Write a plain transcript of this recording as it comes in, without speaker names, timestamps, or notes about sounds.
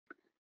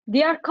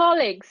Dear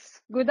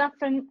colleagues, good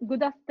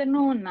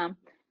afternoon.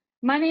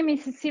 My name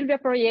is Silvia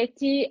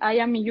Proietti. I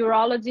am a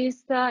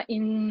urologist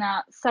in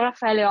San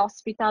Raffaele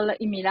Hospital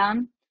in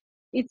Milan.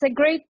 It's a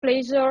great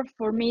pleasure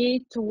for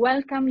me to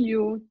welcome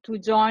you to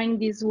join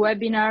this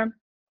webinar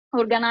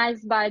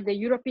organized by the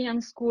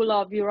European School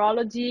of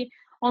Urology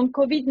on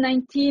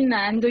COVID-19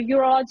 and the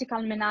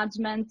urological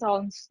management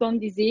on stone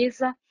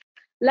disease.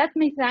 Let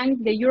me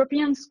thank the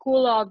European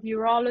School of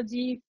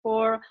Urology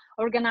for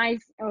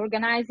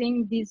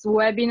organizing this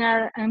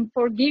webinar and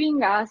for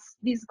giving us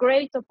this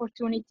great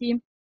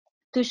opportunity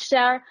to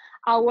share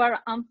our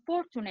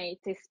unfortunate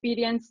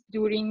experience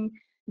during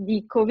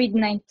the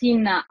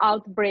COVID-19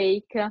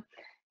 outbreak.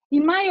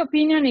 In my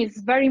opinion,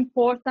 it's very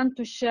important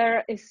to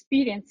share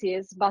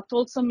experiences, but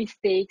also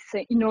mistakes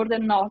in order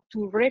not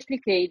to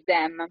replicate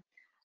them.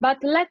 But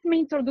let me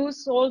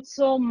introduce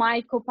also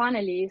my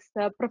co-panelist,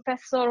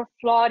 Professor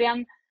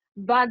Florian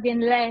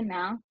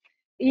Wagenlehner.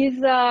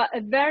 Is a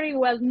very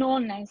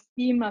well-known and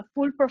esteemed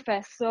full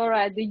professor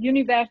at the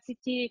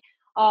University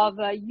of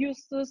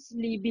Justus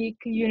Liebig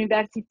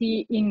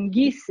University in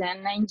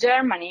Gießen in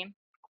Germany,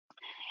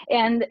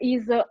 and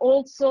is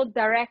also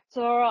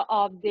director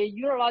of the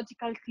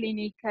urological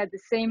clinic at the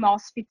same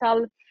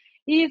hospital.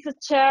 He is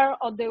chair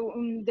of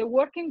the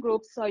working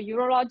groups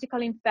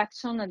urological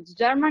infection at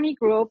Germany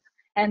group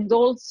and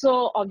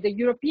also of the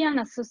European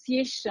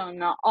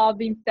Association of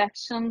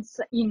Infections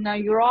in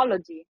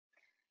Urology.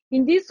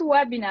 In this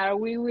webinar,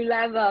 we will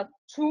have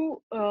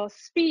two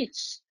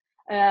speech,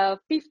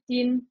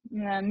 15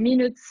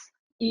 minutes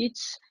each,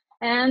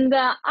 and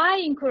I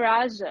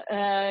encourage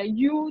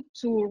you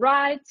to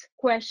write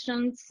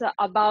questions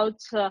about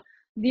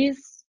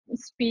this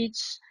speech,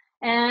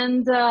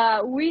 and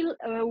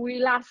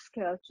we'll ask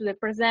to the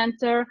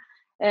presenter,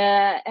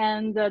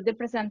 and the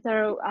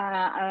presenter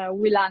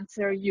will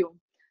answer you.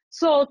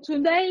 So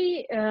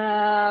today,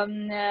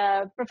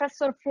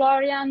 Professor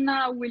Florian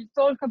will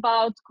talk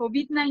about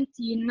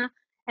COVID-19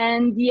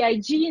 and the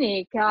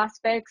hygienic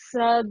aspects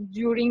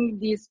during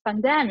this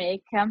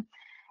pandemic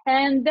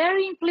and their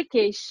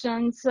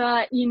implications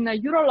in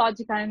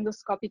urological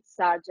endoscopic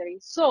surgery.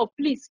 So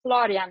please,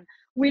 Florian,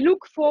 we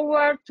look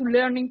forward to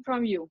learning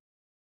from you.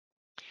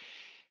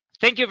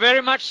 Thank you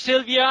very much,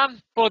 Silvia,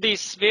 for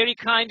this very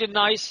kind and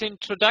nice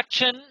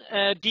introduction.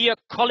 Dear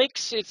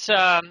colleagues, it's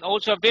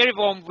also a very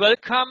warm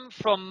welcome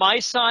from my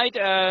side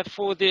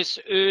for this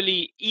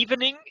early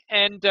evening.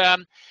 And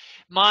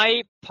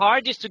my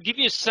part is to give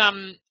you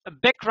some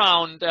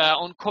background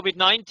on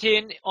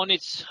COVID-19, on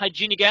its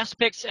hygienic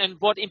aspects and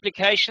what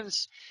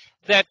implications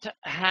that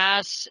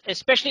has,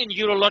 especially in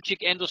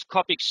urologic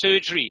endoscopic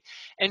surgery.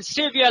 And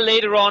Silvia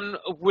later on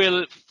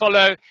will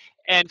follow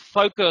and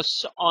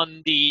focus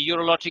on the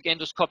urologic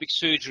endoscopic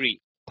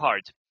surgery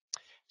part.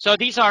 So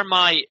these are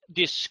my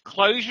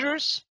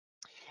disclosures.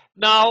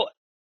 Now,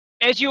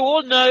 as you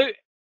all know,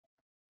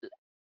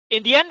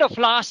 in the end of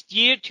last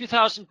year,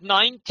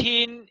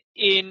 2019,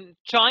 in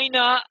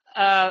China,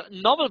 a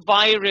novel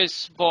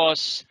virus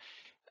was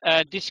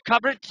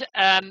discovered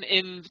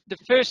in the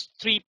first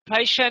 3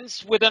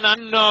 patients with an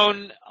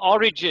unknown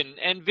origin.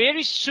 And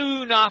very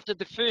soon after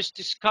the first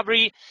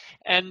discovery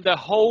and the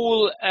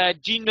whole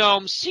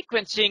genome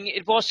sequencing,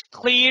 it was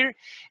clear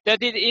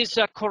that it is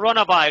a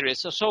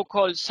coronavirus, a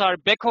so-called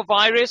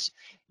sarbecovirus,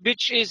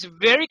 which is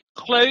very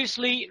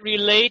closely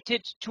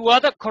related to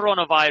other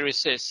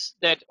coronaviruses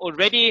that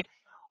already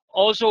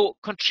also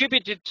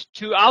contributed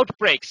to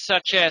outbreaks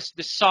such as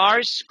the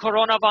SARS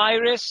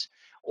coronavirus,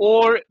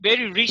 or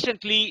very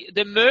recently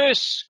the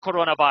MERS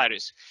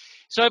coronavirus.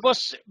 So it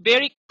was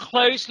very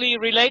closely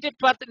related,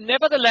 but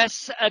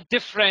nevertheless a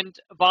different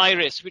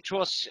virus, which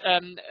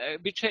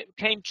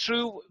came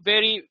through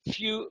very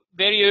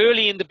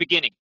early in the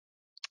beginning.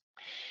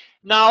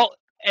 Now,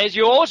 as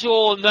you also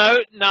all know,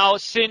 now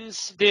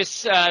since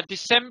this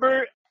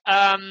December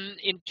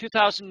in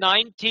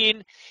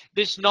 2019,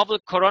 this novel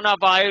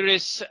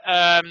coronavirus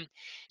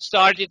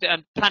started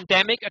a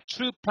pandemic, a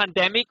true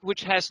pandemic,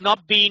 which has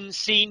not been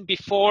seen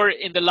before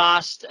in the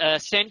last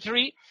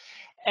century.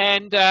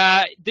 And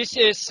this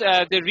is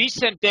the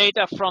recent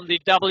data from the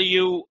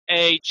WHO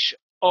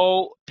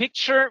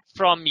picture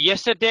from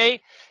yesterday.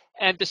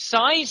 And the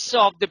size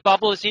of the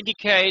bubbles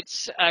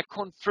indicates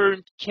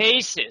confirmed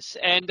cases.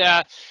 And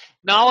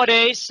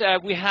nowadays,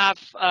 we have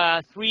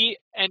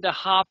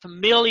 3.5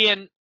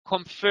 million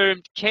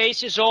confirmed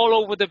cases all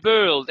over the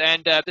world.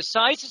 And the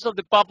sizes of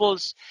the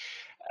bubbles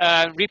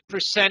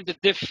represent the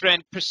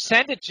different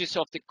percentages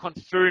of the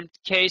confirmed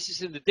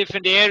cases in the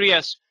different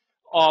areas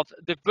of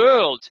the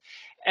world.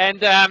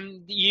 And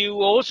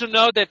you also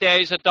know that there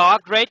is a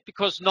dark rate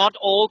because not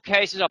all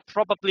cases are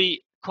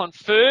probably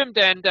confirmed.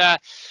 And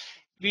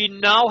we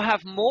now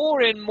have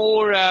more and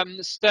more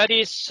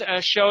studies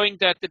showing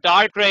that the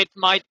dark rate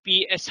might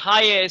be as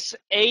high as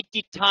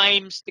 80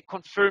 times the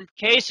confirmed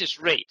cases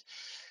rate.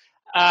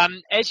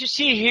 As you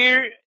see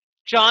here,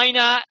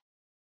 China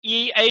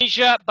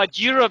Asia, but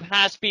Europe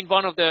has been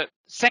one of the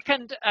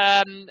second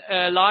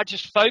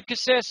largest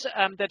focuses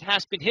that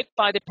has been hit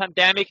by the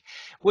pandemic,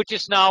 which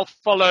is now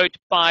followed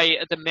by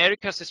the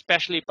Americas,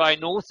 especially by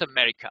North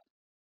America.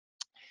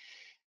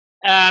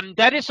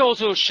 That is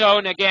also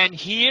shown again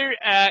here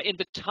in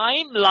the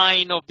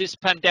timeline of this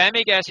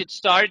pandemic, as it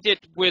started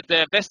with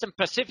the Western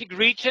Pacific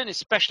region,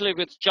 especially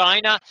with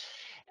China,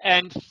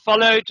 and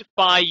followed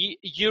by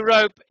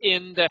Europe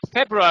in the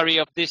February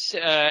of this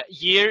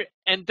year.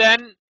 And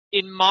then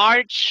in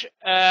March,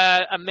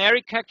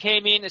 America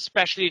came in,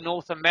 especially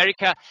North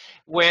America,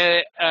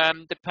 where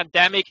the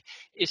pandemic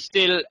is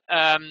still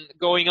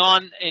going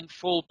on in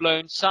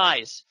full-blown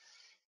size.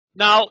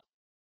 Now,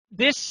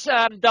 this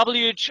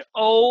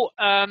WHO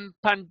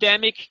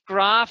pandemic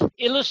graph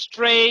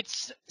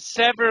illustrates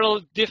several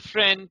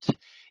different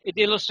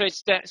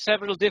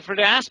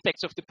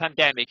aspects of the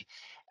pandemic.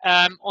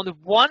 On the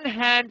one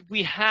hand,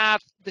 we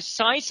have the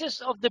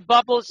sizes of the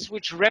bubbles,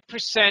 which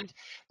represent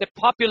the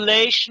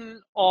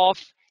population of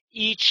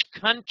each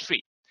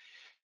country.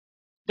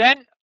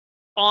 Then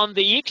on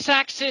the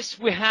x-axis,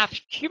 we have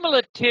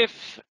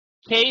cumulative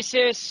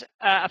cases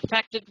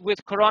affected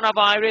with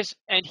coronavirus,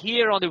 and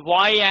here on the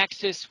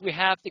y-axis, we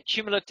have the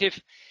cumulative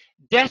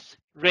death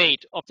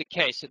rate of the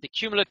case, so the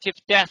cumulative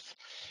death.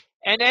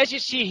 And as you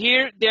see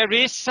here, there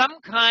is some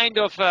kind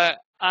of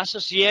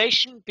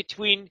association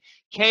between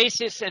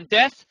cases and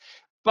death,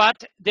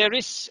 but there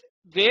is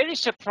very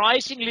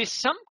surprisingly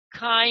some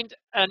kind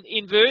an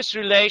inverse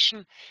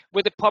relation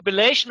with the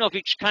population of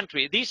each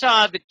country. These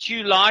are the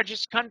two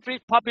largest country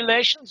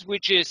populations,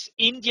 which is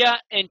India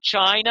and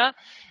China,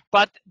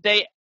 but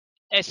they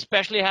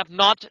especially have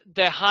not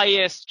the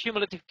highest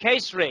cumulative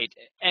case rate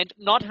and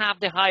not have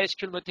the highest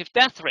cumulative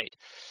death rate.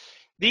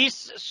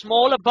 These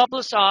smaller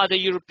bubbles are the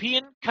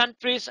European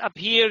countries. Up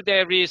here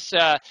there is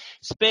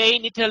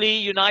Spain, Italy,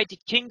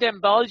 United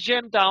Kingdom,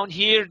 Belgium. Down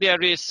here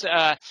there is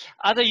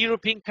other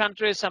European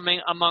countries,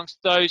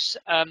 amongst those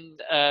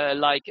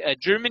like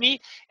Germany.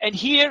 And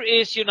here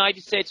is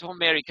United States of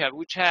America,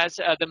 which has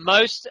the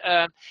most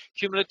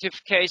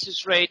cumulative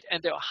cases rate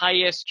and the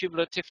highest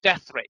cumulative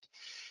death rate.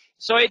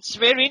 So it's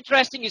very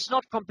interesting. It's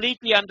not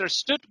completely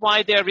understood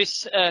why there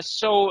is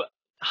so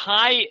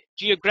high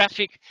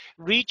geographic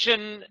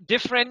region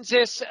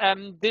differences.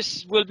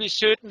 This will be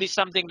certainly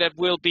something that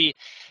will be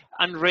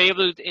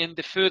unraveled in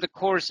the further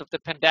course of the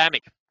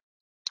pandemic.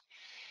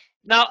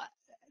 Now,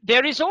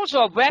 there is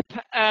also a web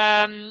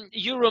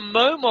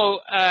Euromomo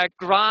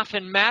graph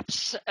and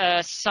maps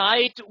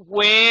site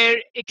where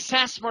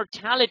excess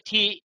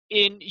mortality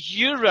in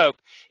Europe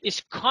is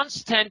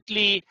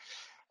constantly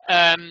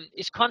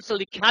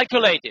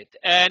calculated.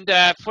 And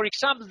for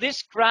example,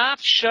 this graph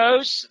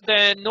shows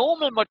the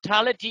normal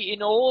mortality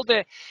in all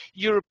the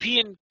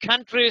European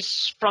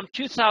countries from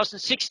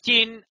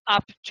 2016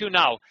 up to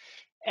now.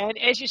 And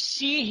as you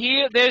see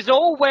here, there's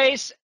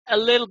always a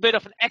little bit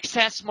of an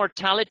excess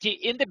mortality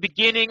in the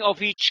beginning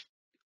of each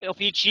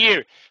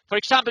year. For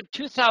example,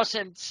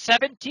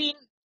 2017,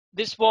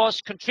 this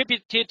was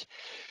contributed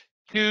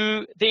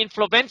to the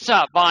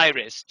influenza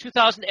virus.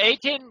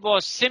 2018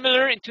 was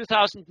similar. In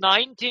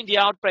 2019, the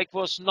outbreak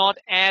was not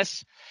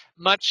as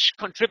much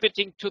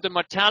contributing to the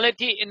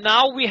mortality. And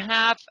now we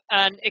have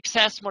an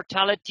excess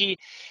mortality,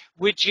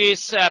 which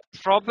is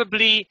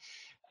probably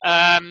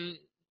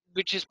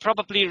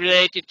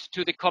related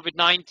to the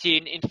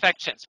COVID-19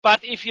 infections.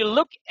 But if you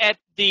look at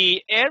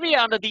the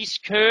area under these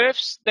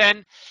curves,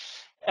 then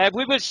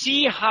we will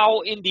see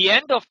how in the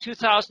end of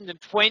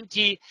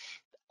 2020,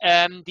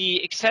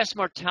 the excess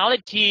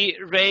mortality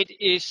rate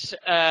is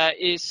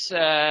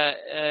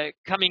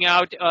coming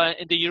out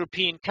in the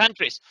European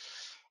countries.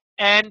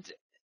 And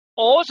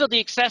also the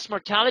excess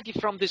mortality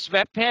from this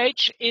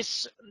webpage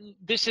is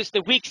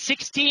the week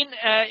 16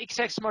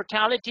 excess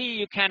mortality.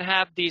 You can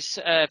have these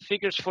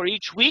figures for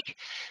each week.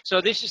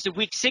 So this is the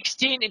week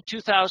 16 in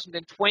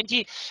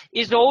 2020,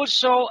 is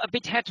also a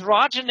bit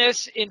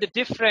heterogeneous in the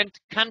different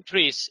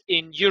countries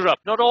in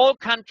Europe. Not all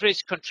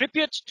countries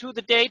contribute to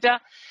the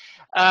data.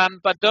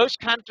 But those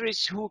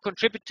countries who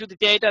contribute to the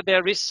data,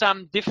 there is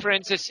some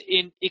differences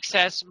in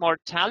excess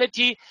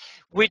mortality,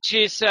 which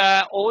is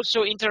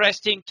also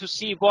interesting to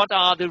see what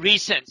are the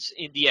reasons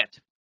in the end.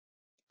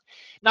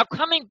 Now,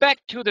 coming back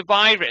to the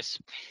virus.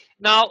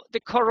 Now, the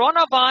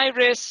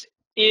coronavirus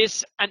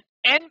is an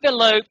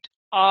enveloped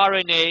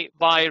RNA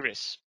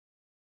virus.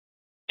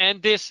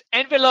 And this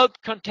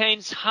envelope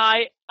contains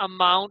high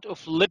amount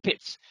of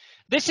lipids.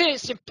 This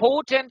is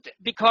important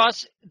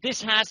because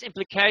this has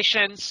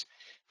implications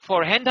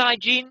for hand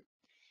hygiene,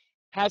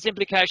 has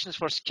implications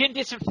for skin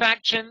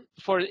disinfection,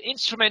 for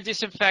instrument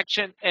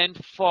disinfection, and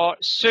for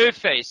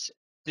surface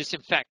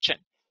disinfection.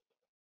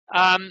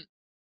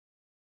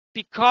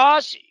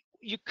 Because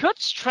you could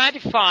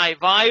stratify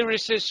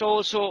viruses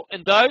also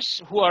in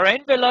those who are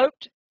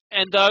enveloped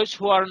and those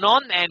who are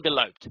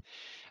non-enveloped.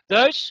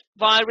 Those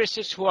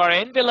viruses who are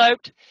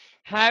enveloped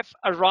have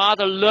a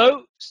rather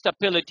low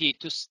stability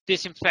to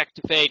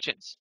disinfective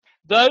agents.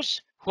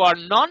 Those who are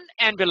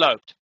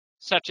non-enveloped,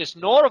 such as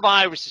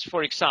noroviruses,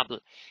 for example,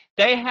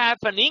 they have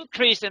an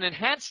increased and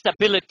enhanced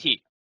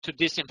ability to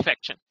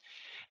disinfection.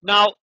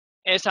 Now,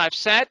 as I've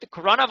said, the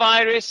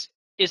coronavirus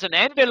is an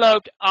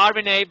enveloped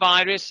RNA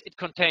virus. It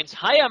contains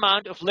high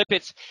amount of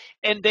lipids,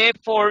 and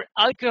therefore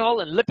alcohol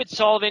and lipid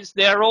solvents,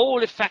 they're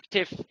all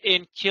effective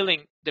in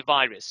killing the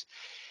virus.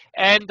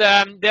 And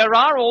there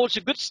are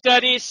also good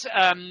studies,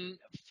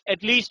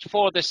 at least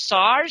for the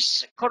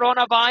SARS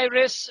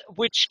coronavirus,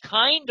 which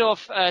kind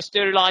of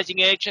sterilizing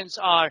agents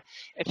are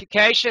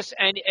efficacious.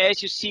 And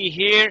as you see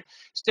here,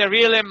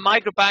 sterilum,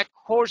 microbac,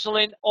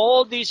 corselin,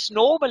 all these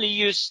normally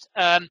used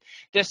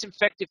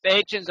disinfective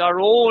agents are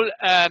all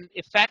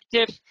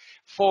effective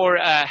for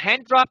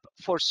hand rub,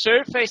 for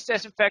surface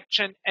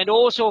disinfection, and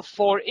also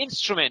for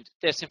instrument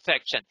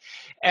disinfection.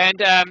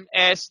 And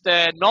as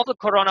the novel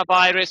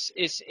coronavirus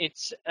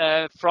is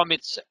from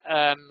its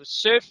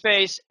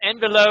surface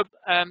envelope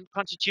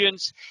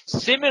constituents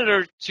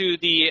similar to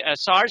the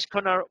SARS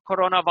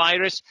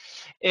coronavirus,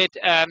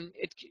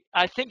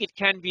 I think it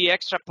can be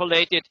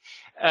extrapolated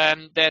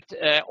that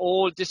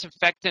all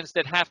disinfectants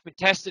that have been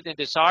tested in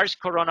the SARS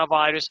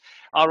coronavirus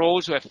are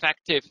also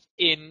effective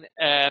in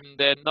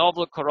the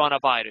novel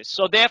coronavirus.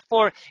 So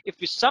therefore, if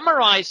we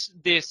summarize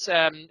this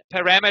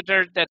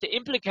parameter, that the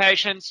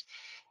implications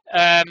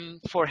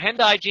for hand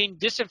hygiene,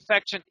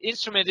 disinfection,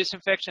 instrument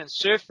disinfection, and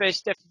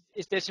surface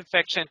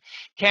disinfection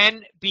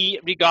can be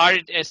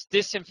regarded as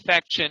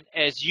disinfection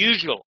as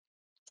usual.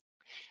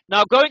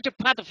 Now, going to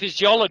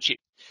pathophysiology.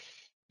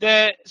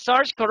 The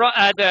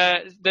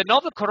the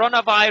novel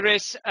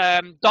coronavirus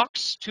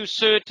docks to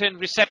certain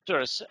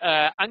receptors,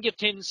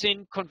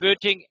 angiotensin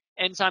converting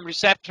enzyme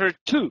receptor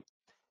 2.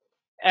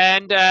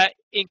 And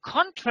in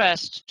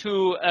contrast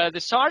to the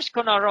SARS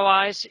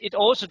coronavirus, it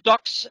also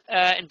docks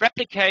and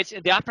replicates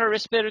in the upper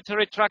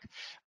respiratory tract,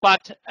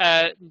 but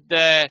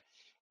the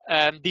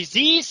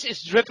disease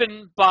is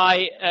driven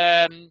by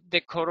the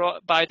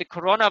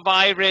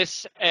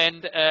coronavirus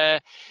and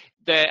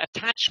the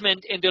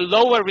attachment in the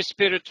lower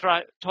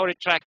respiratory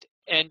tract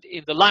and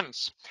in the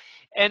lungs.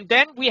 And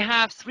then we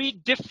have three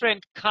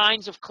different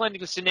kinds of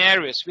clinical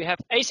scenarios. We have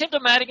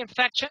asymptomatic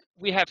infection,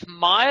 we have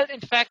mild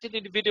infected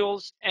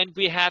individuals, and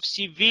we have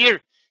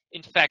severe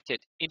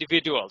infected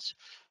individuals.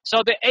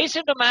 So the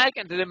asymptomatic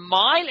and the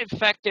mild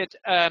infected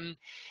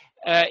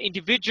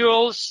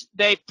individuals,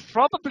 they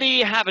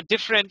probably have a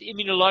different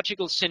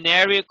immunological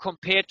scenario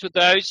compared to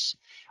those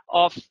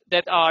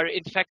that are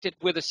infected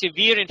with a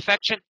severe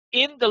infection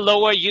in the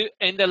lower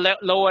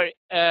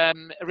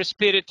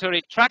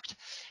respiratory tract,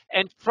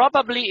 and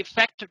probably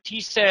effector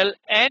T cell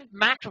and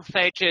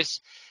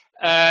macrophages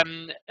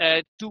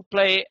to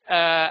play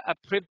a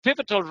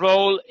pivotal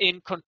role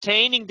in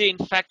containing the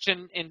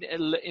infection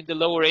in the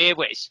lower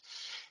airways.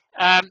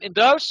 In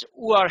those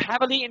who are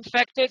heavily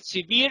infected,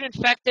 severe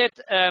infected,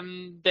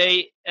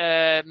 they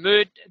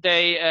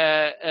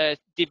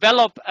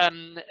develop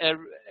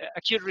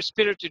acute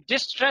respiratory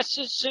distress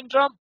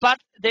syndrome, but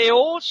they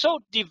also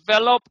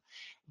develop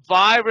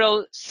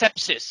viral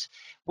sepsis,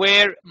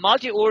 where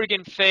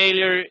multi-organ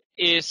failure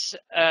is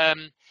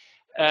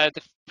the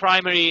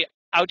primary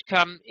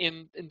outcome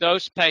in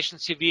those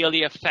patients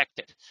severely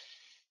affected.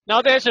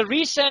 Now, there's a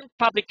recent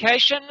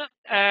publication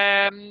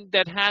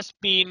that has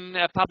been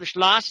published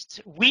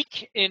last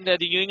week in the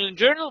New England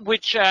Journal,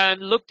 which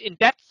looked in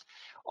depth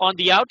on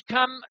the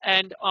outcome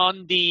and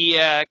on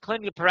the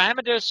clinical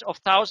parameters of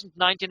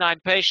 1,099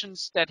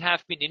 patients that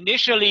have been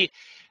initially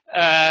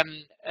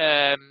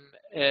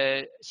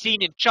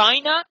seen in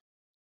China.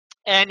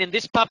 And in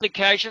this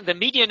publication, the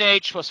median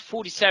age was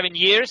 47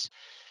 years,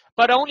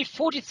 but only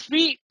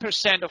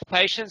 43% of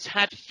patients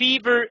had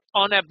fever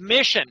on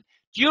admission.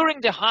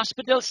 During the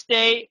hospital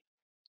stay,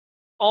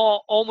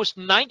 almost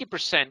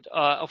 90%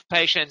 of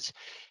patients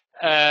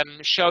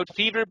showed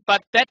fever,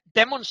 but that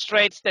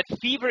demonstrates that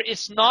fever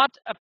is not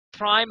a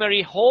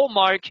primary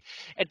hallmark,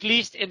 at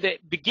least in the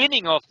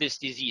beginning of this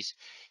disease.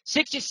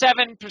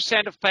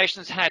 67% of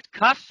patients had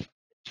cough,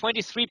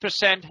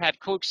 23% had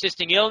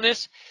coexisting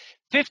illness,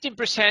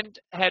 15%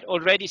 had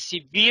already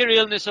severe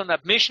illness on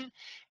admission,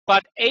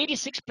 but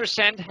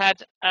 86%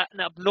 had an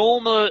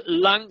abnormal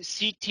lung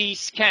CT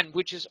scan,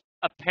 which is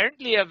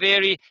apparently a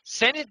very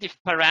sensitive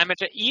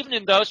parameter, even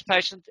in those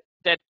patients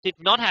that did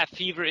not have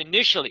fever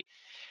initially.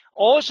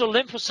 Also,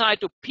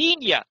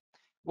 lymphocytopenia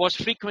was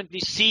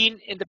frequently seen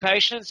in the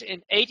patients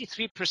in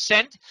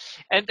 83%,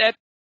 and that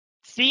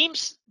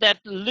seems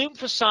that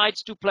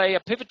lymphocytes do play a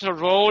pivotal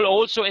role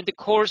also in the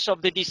course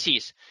of the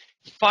disease.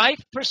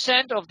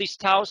 5% of these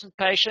 1,000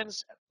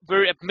 patients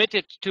were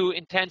admitted to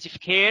intensive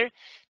care,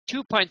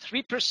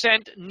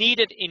 2.3%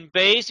 needed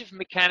invasive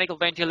mechanical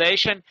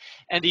ventilation,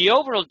 and the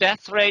overall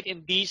death rate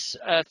in these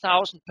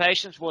 1,000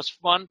 patients was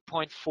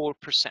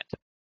 1.4%.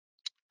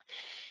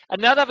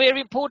 Another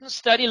very important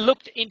study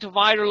looked into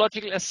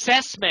virological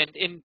assessment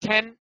in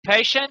 10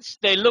 patients.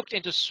 They looked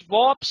into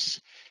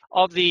swabs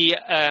of the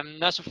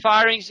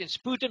nasopharynx in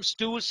sputum,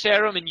 stool,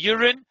 serum, and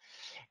urine.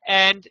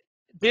 And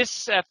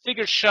this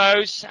figure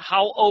shows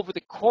how over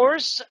the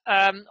course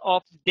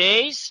of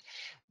days,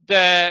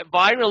 the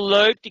viral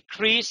load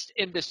decreased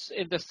in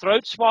the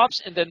throat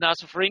swabs, in the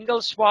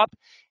nasopharyngeal swab,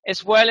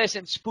 as well as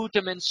in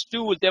sputum and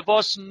stool. There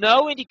was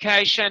no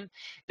indication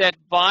that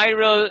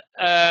viral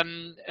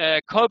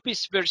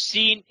copies were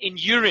seen in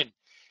urine.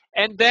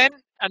 And then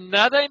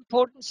another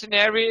important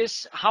scenario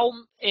is how,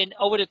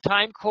 over the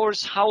time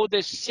course, how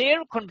the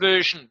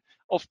seroconversion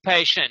of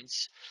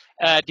patients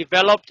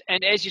developed.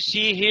 And as you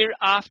see here,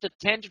 after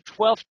 10 to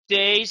 12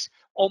 days,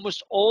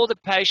 almost all the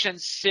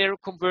patients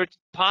seroconverted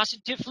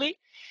positively.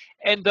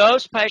 And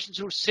those patients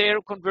who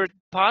seroconverted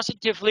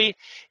positively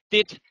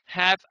did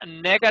have a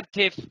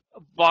negative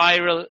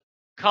viral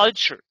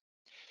culture.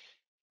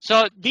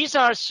 So these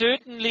are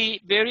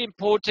certainly very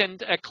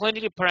important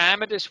clinical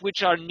parameters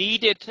which are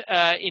needed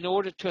in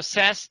order to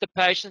assess the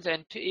patients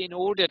and in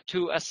order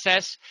to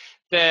assess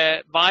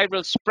the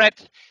viral spread.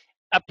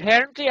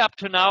 Apparently, up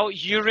to now,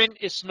 urine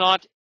is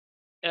not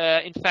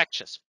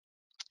infectious.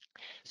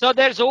 So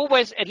there's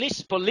always, at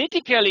least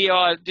politically,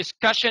 a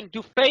discussion,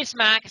 do face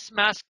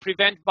masks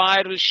prevent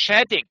viral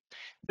shedding?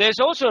 There's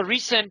also a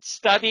recent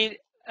study,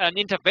 an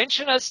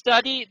interventional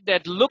study,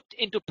 that looked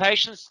into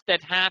patients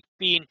that have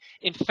been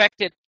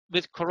infected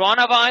with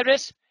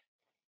coronavirus,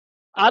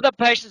 other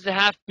patients that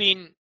have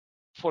been,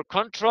 for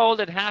control,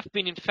 that have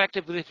been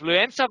infected with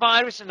influenza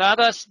virus, and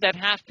others that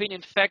have been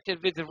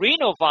infected with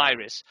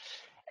rhinovirus.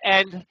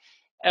 And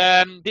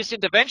this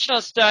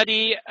interventional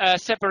study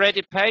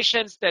separated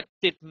patients that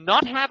did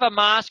not have a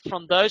mask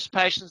from those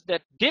patients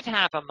that did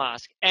have a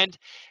mask. And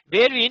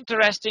very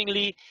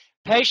interestingly,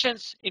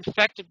 patients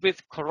infected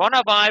with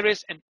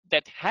coronavirus and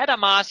that had a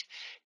mask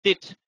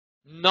did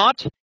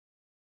not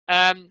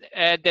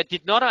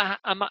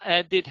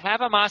did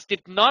have a mask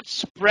did not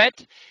spread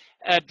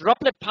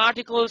droplet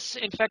particles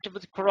infected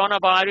with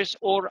coronavirus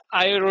or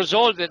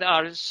aerosol that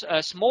are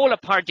smaller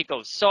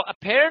particles. So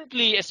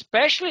apparently,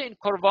 especially in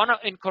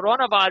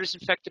coronavirus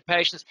infected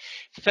patients,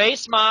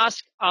 face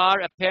masks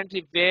are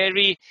apparently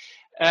very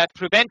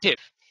preventive.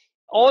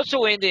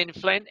 Also in the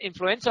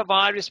influenza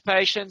virus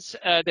patients,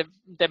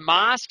 the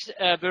masks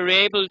were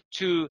able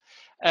to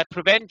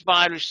prevent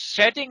virus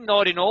shedding,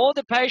 not in all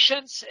the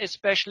patients,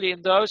 especially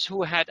in those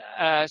who had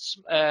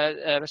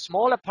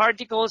smaller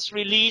particles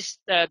released.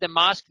 The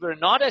masks were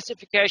not as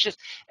efficacious,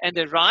 and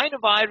the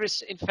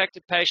rhinovirus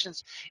infected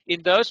patients,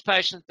 in those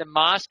patients, the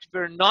masks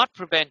were not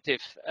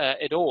preventive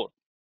at all.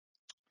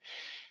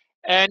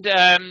 And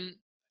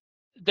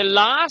the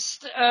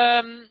last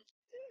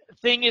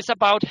thing is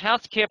about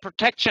healthcare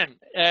protection,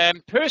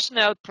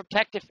 personal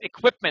protective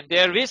equipment.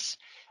 There is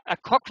a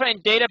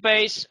Cochrane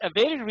database, a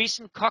very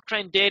recent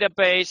Cochrane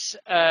database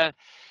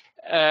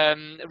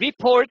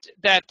report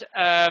that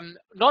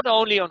not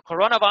only on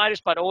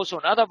coronavirus but also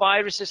on other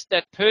viruses,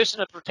 that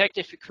personal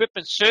protective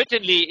equipment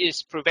certainly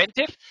is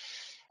preventive.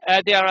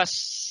 There are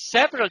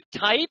several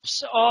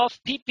types of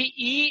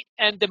PPE,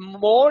 and the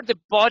more the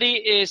body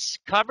is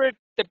covered,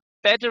 the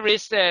better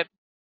is the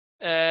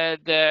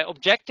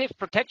objective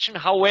protection.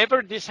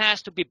 However, this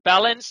has to be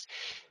balanced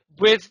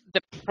with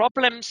the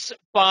problems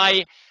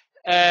by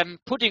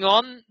putting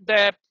on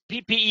the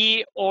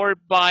PPE or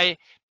by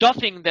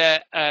doffing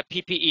the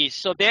PPE.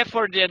 So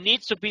therefore, there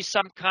needs to be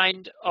some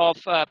kind of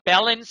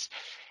balance,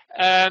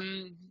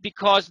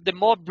 because the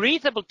more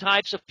breathable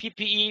types of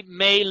PPE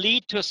may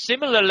lead to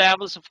similar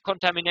levels of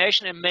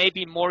contamination and may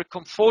be more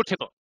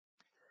comfortable.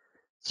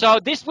 So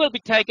this will be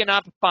taken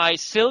up by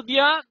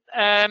Silvia.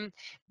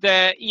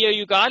 The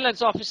EAU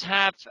Guidelines Office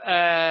have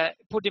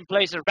put in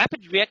place a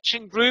rapid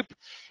reaction group,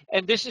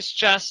 and this is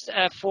just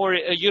for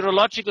a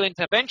urological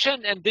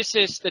intervention, and this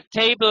is the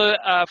table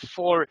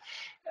for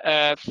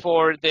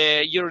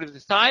the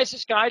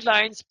urolithiasis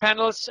guidelines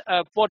panels,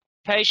 what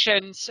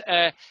patients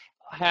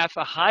have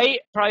a high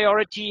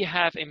priority,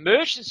 have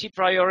emergency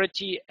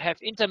priority, have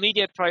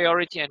intermediate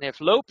priority, and have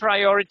low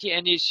priority.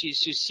 And as you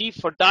see,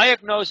 for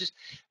diagnosis,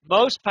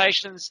 most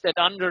patients that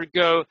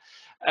undergo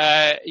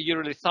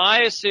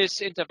urolithiasis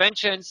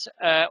interventions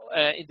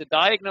in the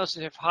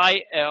diagnosis have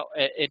high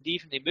and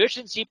even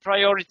emergency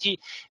priority.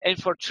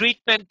 And for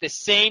treatment, the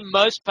same,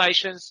 most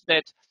patients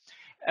that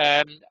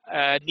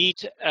need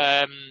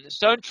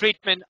stone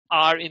treatment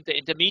are in the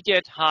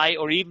intermediate, high,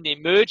 or even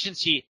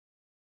emergency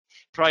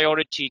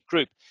priority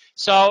group.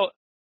 So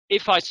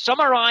if I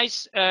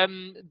summarize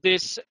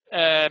this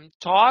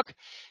talk,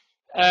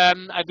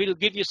 I will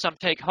give you some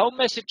take-home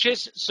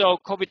messages. So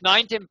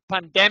COVID-19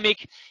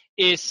 pandemic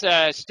is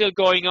still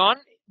going on.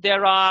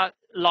 There are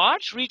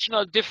large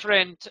regional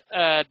different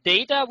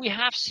data we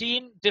have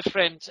seen,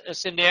 different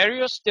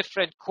scenarios,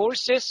 different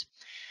courses.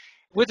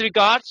 With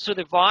regards to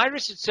the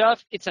virus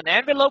itself, it's an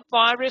envelope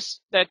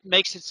virus that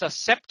makes it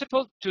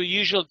susceptible to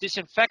usual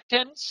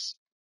disinfectants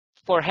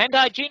for hand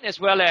hygiene, as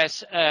well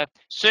as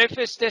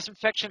surface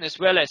disinfection, as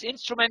well as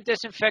instrument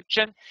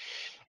disinfection.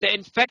 The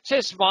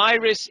infectious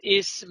virus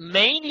is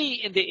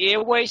mainly in the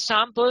airway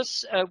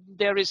samples.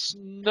 There is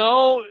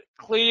no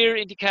clear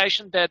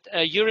indication that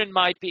urine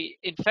might be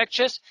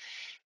infectious.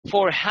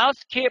 For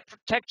healthcare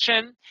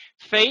protection,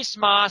 face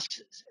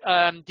masks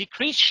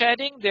decrease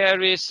shedding.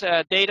 There is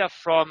data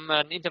from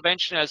an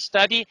interventional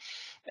study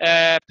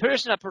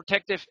personal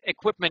protective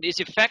equipment is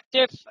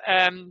effective.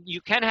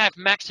 You can have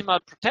maximal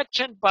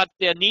protection, but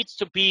there needs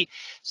to be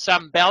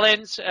some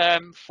balance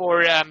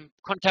for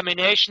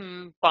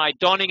contamination by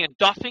donning and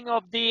doffing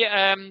of the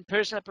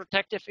personal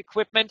protective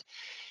equipment.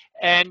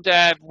 And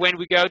when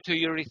we go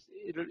to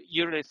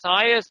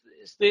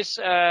urolithiasis,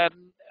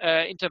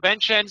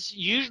 interventions,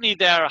 usually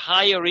they are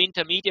high or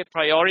intermediate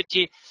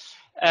priority.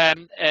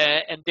 And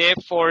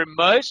therefore,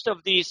 most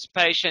of these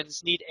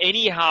patients need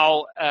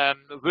anyhow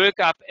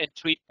workup and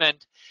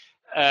treatment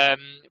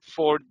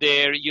for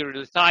their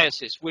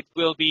urolithiasis, which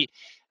will be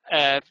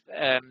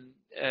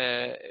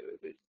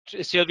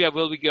Silvia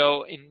will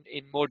go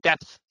in more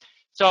depth.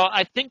 So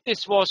I think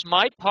this was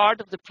my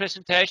part of the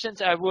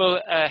presentations. I will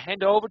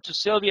hand over to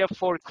Silvia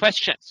for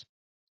questions.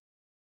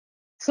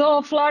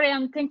 So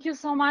Florian, thank you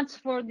so much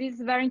for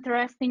this very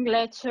interesting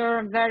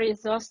lecture, very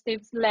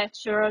exhaustive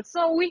lecture.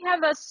 So we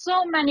have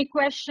so many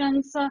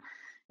questions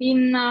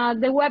in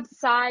the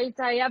website.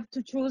 I have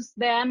to choose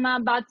them.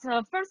 But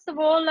first of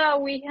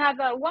all, we have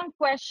one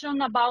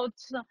question about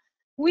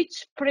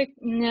which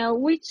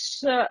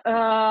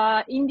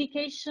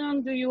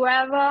indication do you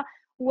have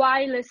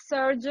while a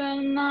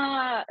surgeon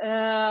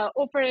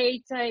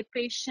operates a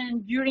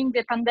patient during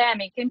the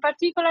pandemic? In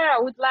particular, I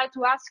would like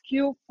to ask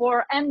you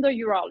for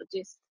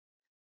endourologists.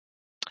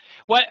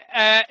 Well,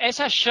 as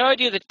I showed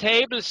you, the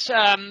tables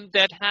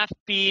that have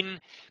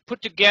been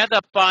put together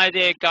by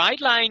the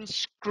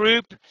guidelines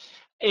group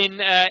in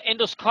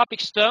endoscopic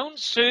stone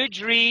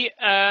surgery,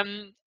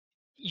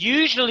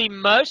 usually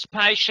most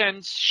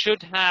patients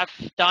should have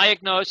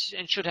diagnosis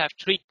and should have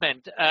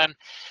treatment.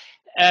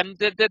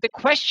 The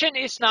question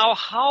is now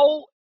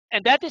how,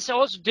 and that is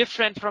also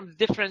different from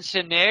different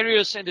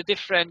scenarios in the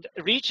different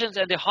regions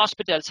and the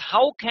hospitals.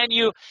 How can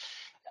you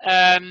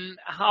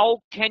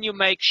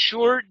make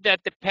sure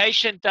that the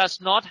patient does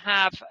not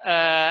have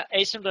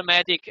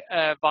asymptomatic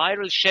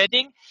viral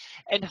shedding,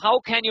 and how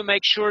can you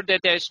make sure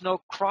that there is no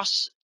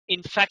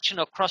cross-infection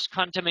or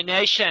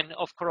cross-contamination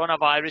of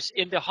coronavirus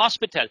in the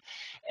hospital?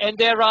 And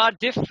there are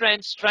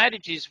different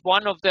strategies.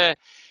 One of the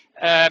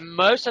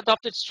most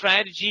adopted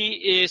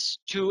strategy is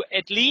to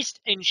at least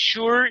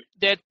ensure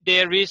that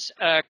there is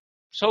a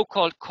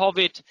so-called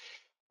COVID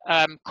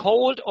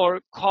cold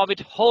or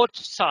COVID hot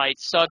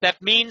sites. So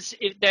that means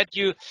that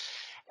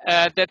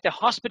the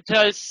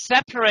hospitals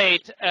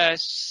separate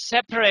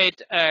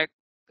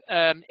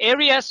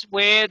areas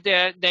where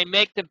they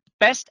make the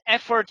best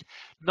effort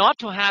not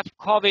to have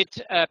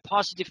COVID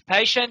positive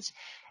patients,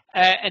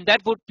 and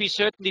that would be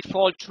certainly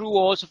fall true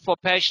also for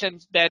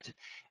patients that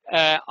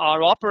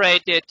are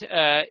operated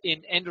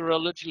in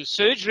endourological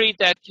surgery.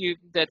 That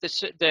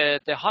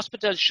the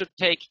hospital should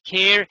take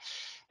care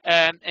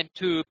and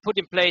to put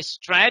in place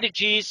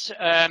strategies.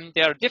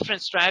 There are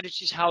different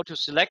strategies how to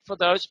select for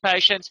those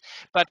patients,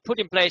 but put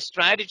in place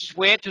strategies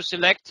where to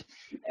select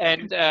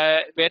and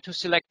where to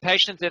select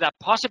patients that are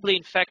possibly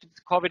infected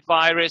with COVID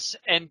virus.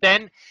 And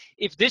then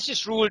if this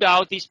is ruled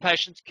out, these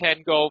patients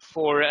can go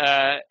for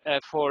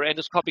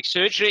endoscopic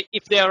surgery.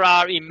 If there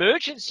are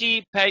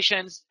emergency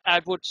patients, I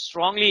would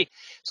strongly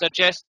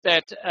suggest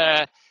that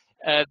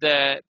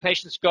the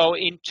patients go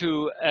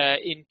into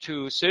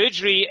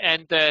surgery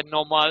and the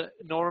normal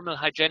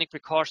hygienic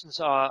precautions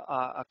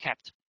are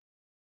kept.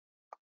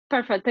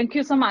 Perfect, thank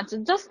you so much.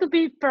 Just to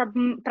be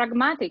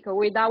pragmatic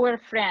with our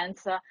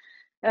friends,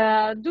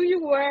 do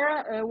you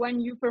wear,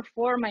 when you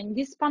perform in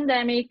this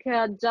pandemic,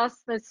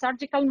 just a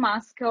surgical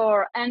mask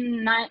or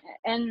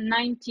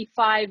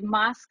N95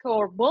 mask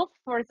or both,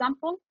 for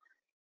example?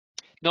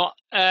 No,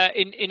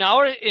 in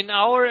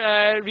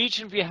our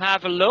region we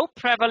have a low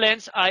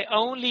prevalence. I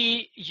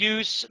only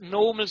use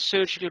normal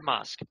surgical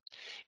mask.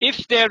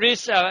 If there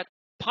is a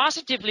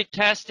positively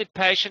tested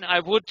patient, I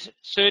would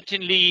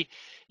certainly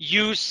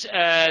use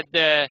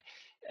the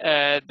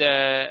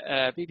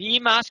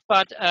PPE mask,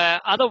 but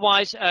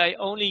otherwise I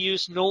only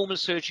use normal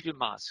surgical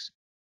masks.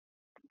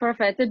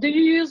 Perfect. Do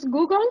you use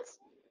Googles?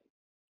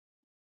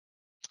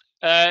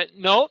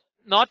 No,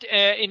 not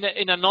in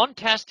a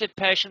non-tested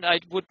patient. I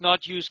would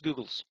not use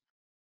Googles.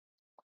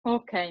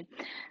 Okay,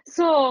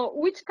 so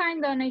which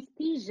kind of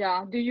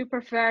anesthesia do you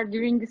prefer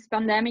during this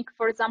pandemic,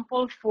 for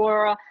example,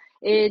 for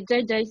a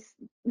JJ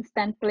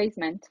stent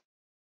placement?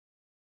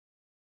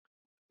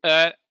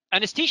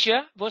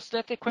 Anesthesia, was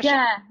that the question?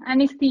 Yeah,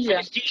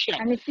 anesthesia.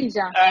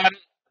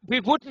 We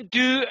would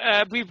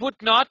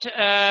not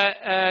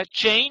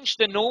change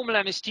the normal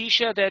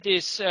anesthesia that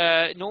is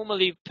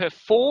normally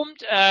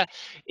performed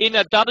in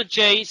a double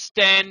J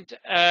stent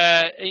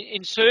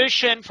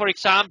insertion. For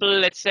example,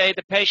 let's say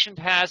the patient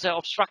has an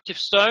obstructive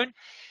stone,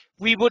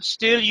 we would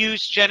still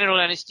use general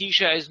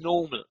anesthesia as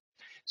normal.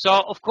 So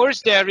of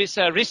course there is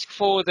a risk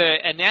for the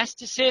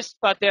anesthetist,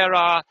 but there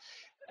are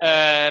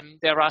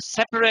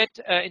separate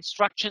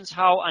instructions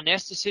how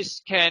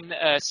anesthetists can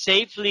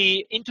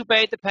safely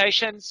intubate the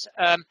patients,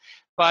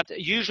 but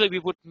usually we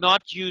would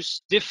not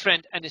use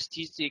different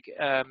anesthetic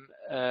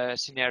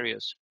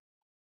scenarios.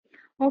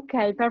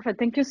 Okay, perfect.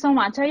 Thank you so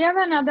much. I have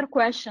another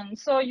question.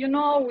 So, you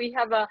know, we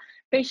have a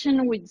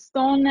patient with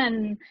stone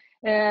and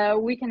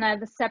we can have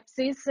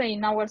sepsis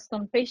in our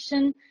stone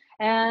patient,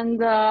 and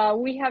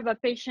we have a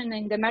patient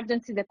in the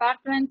emergency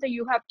department.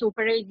 You have to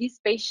operate this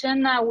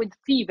patient with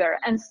fever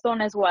and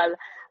stone as well.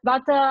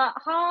 But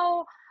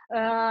how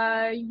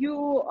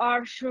you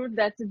are sure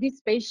that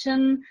this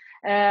patient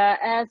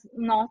has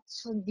not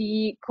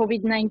the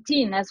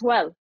COVID-19 as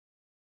well?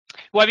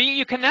 Well,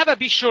 you can never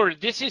be sure.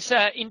 This is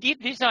indeed,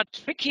 these are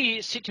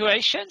tricky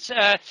situations,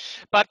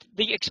 but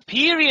the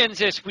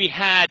experiences we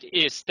had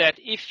is that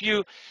if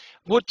you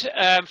would,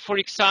 for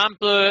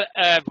example,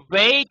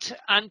 wait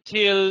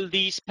until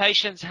these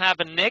patients have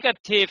a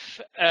negative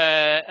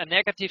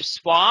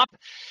swab,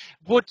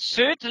 would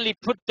certainly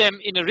put them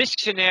in a risk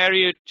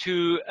scenario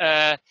to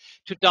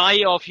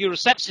die of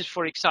urosepsis,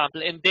 for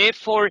example, and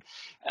therefore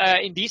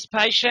in these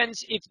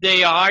patients, if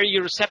they are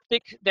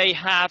uroseptic, they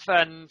have,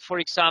 for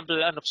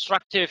example, an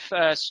obstructive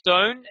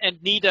stone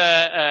and need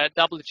a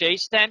double J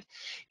stent,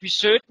 we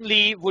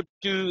certainly would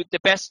do the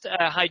best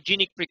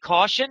hygienic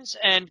precautions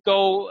and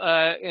go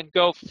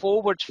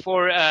forward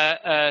for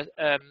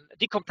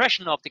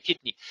decompression of the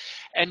kidney,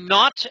 and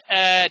not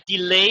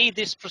delay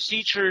this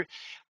procedure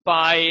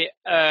by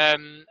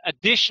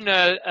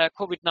additional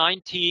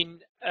COVID-19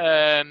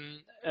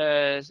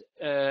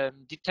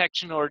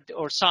 detection or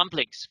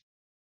samplings.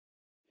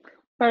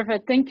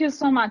 Perfect. Thank you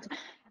so much.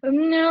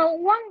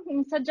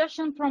 One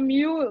suggestion from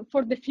you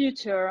for the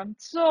future.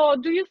 So,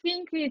 do you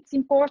think it's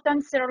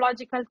important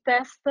serological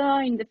test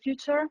in the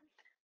future?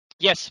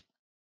 Yes,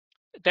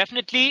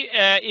 definitely.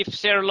 If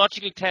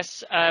serological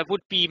tests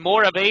would be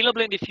more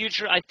available in the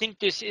future, I think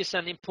this is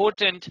an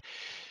important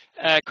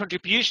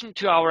contribution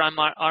to our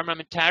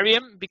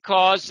armamentarium,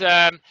 because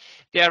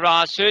there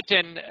are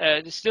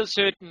still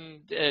certain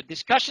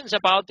discussions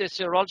about the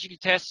serological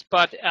tests,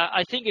 but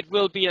I think it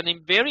will be a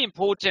very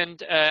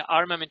important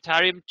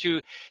armamentarium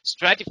to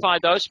stratify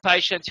those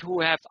patients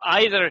who have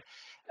either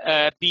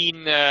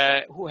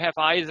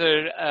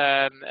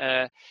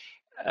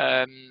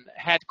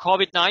had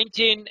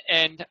COVID-19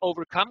 and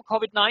overcome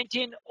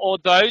COVID-19, or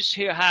those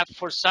who have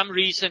for some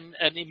reason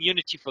an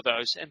immunity for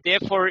those. And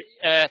therefore,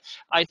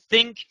 I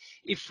think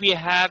if we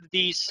have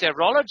the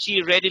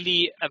serology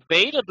readily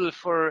available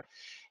for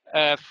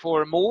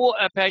more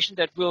patients,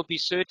 that will be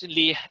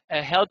certainly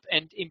help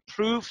and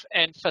improve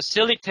and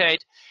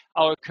facilitate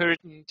our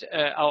current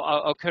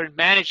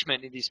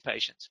management in these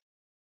patients.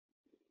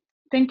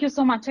 Thank you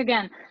so much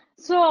again.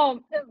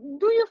 So,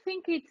 do you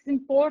think it's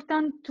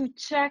important to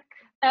check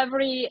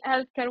every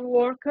healthcare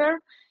worker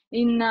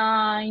in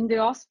the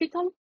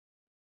hospital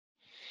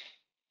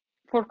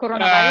for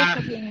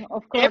coronavirus?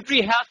 Of course.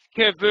 Every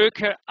healthcare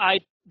worker, I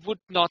would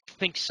not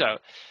think so,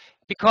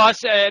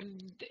 because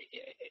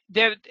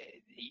there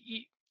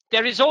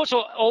is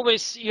also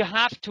always, you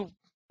have to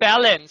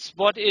balance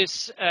what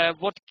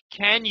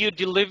can you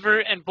deliver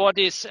and what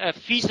is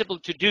feasible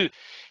to do.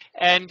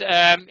 And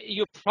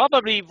you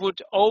probably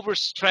would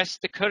overstress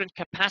the current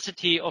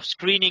capacity of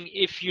screening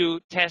if you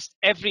test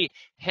every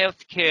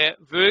healthcare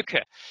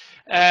worker.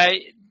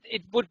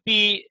 It would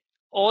be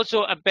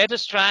also a better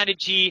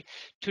strategy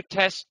to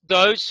test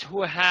those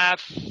who have,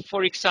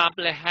 for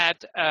example,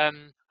 had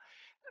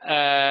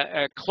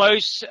a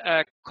close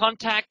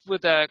contact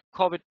with a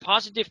COVID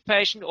positive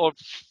patient, or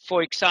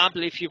for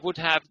example, if you would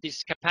have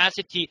this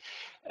capacity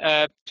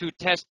to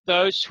test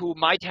those who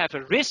might have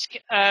a risk,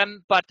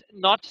 but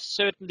not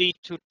certainly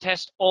to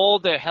test all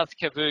the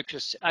healthcare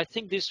workers. I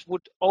think this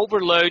would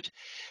overload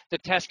the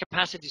test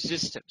capacity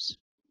systems.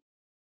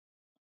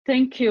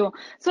 Thank you.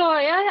 So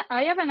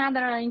I have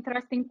another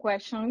interesting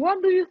question.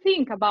 What do you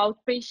think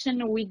about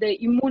patients with the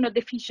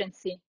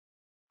immunodeficiency?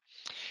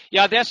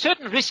 Yeah, there are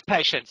certain risk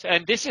patients,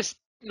 and this is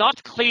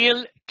not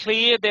clear.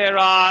 There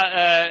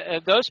are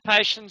those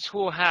patients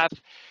who have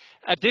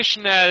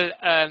additional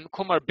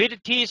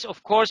comorbidities.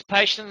 Of course,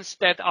 patients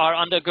that are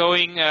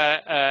undergoing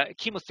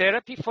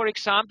chemotherapy, for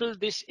example,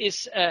 these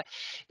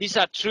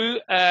are true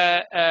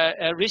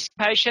risk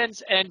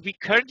patients, and we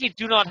currently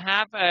do not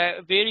have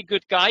very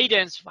good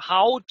guidance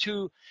how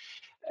to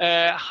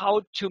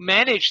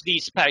manage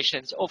these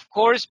patients. Of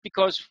course,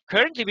 because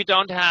currently we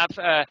don't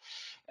have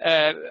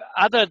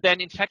other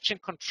than infection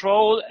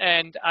control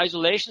and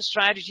isolation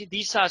strategy,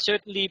 these are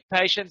certainly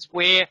patients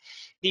where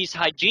these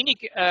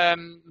hygienic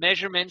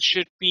measurements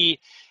should be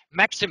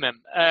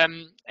maximum.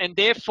 And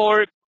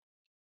therefore,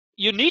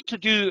 you need to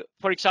do,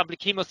 for example,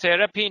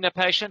 chemotherapy in a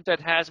patient that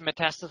has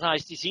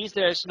metastasized disease.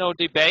 There is no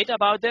debate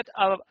about that.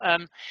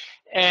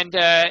 And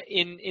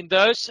in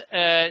those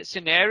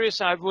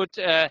scenarios, I would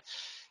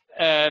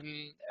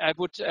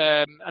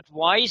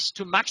advise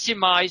to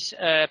maximize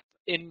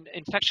in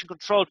infection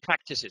control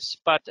practices,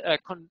 but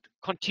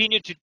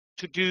continue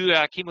to do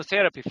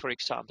chemotherapy, for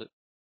example.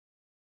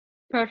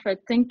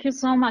 Perfect. Thank you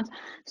so much.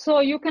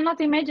 So you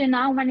cannot imagine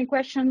how many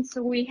questions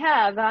we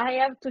have. I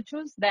have to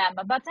choose them.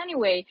 But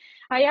anyway,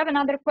 I have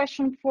another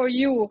question for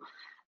you.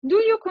 Do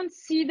you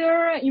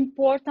consider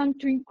important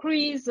to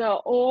increase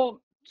or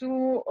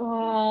to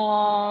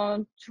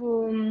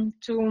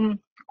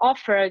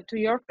offer to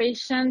your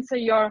patients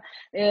your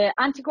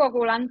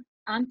anticoagulant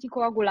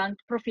anticoagulant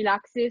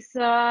prophylaxis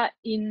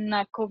in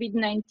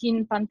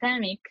COVID-19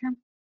 pandemic?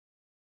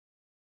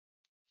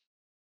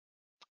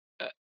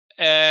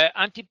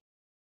 Anticoagulation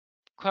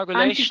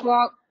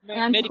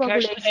medication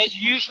Anticoagulation. as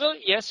usual,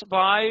 yes.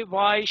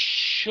 Why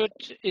should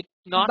it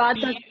not But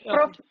be?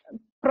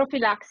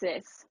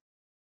 prophylaxis.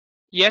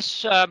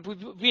 Yes,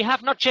 we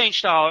have not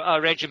changed our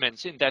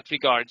regimens in that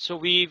regard. So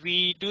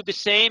we do the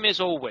same as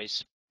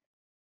always.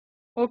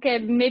 Okay,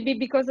 maybe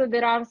because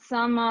there are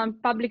some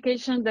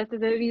publications that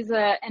there is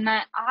an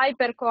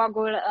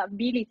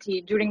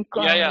hypercoagulability during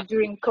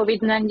during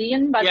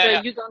COVID-19, but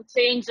you don't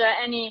change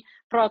any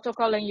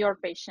protocol in your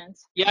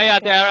patients. Yeah,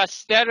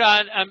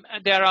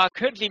 there are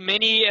currently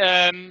many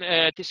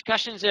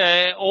discussions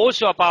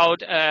also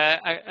about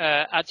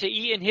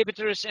ACE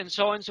inhibitors and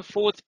so on and so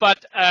forth.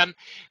 But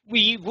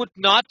we would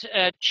not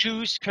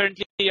choose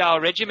currently our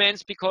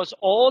regimens because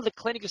all the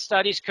clinical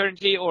studies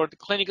currently, or the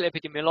clinical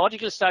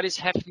epidemiological studies,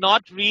 have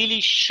not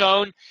really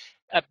shown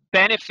a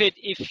benefit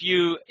if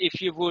you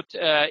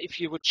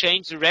would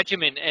change the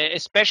regimen,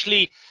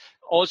 especially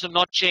also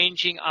not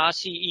changing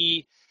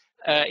RCE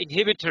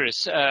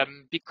inhibitors,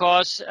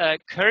 because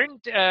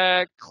current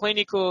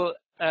clinical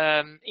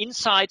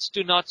insights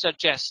do not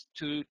suggest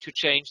to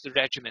change the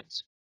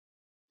regimens.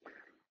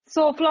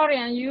 So,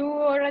 Florian, you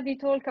already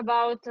talked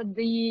about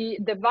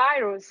the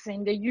virus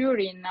in the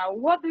urine.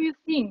 What do you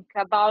think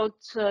about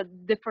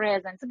the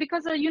presence?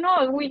 Because you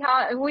know, we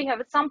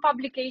have some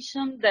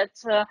publication that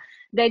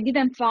they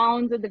didn't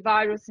found the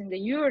virus in the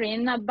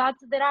urine, but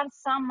there are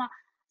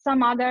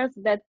some others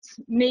that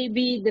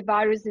maybe the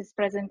virus is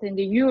present in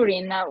the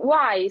urine.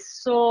 Why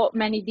so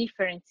many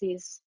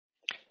differences?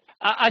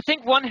 I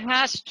think one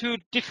has to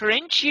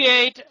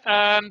differentiate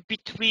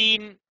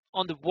between,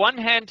 on the one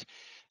hand,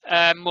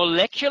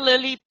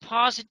 molecularly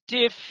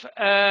positive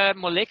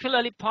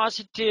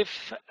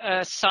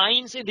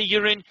signs in the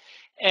urine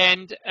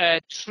and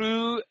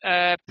true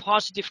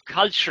positive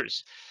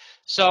cultures.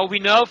 So we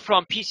know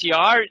from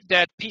PCR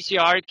that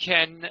PCR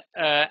can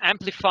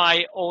amplify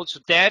also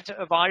dead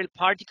viral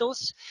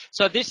particles.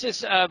 So this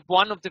is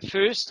one of the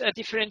first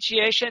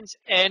differentiations.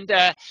 And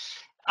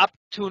up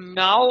to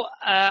now,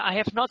 I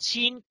have not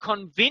seen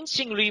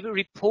convincing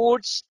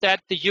reports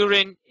that the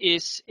urine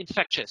is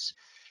infectious.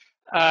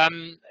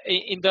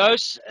 In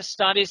those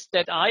studies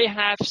that I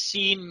have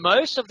seen,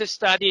 most of the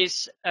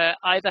studies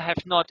either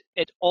have not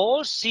at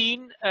all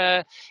seen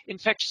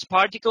infectious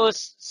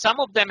particles. Some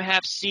of them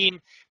have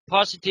seen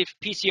positive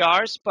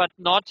PCRs, but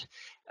not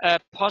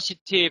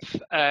positive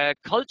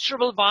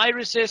cultural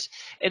viruses.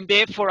 And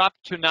therefore, up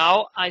to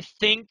now, I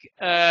think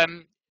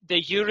the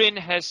urine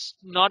has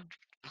not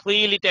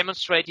clearly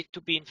demonstrated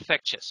to be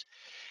infectious.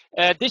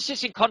 This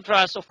is in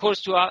contrast, of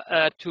course,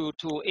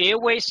 to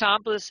airway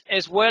samples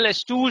as well as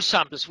stool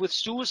samples. With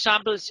stool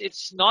samples,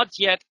 it's not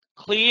yet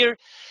clear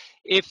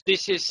if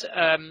this is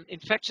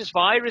infectious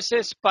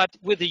viruses, but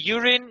with the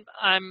urine,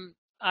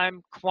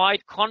 I'm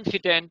quite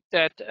confident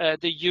that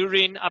the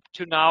urine up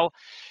to now,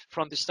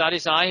 from the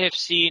studies I have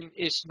seen,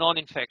 is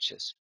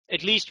non-infectious.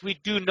 At least we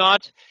do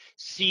not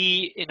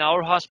see in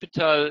our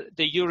hospital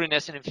the urine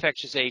as an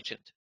infectious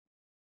agent.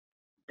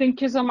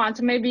 Thank you so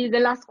much. Maybe the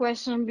last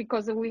question,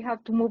 because we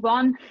have to move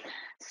on.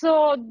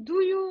 So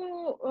do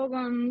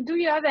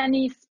you have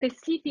any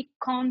specific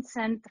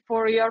consent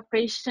for your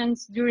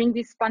patients during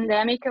this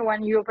pandemic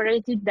when you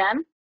operated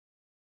them?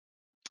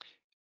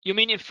 You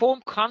mean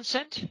informed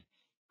consent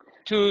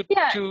to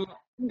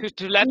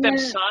let them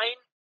sign?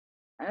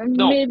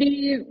 No.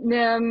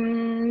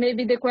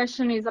 Maybe the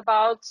question is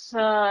about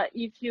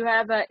if you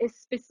have a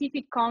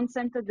specific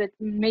consent that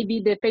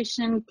maybe the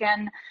patient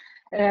can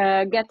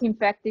get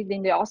infected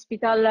in the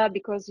hospital,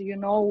 because you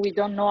know we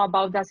don't know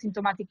about the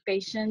asymptomatic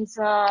patients.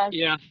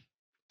 Yeah.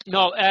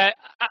 No,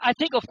 I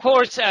think, of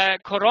course,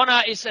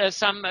 Corona is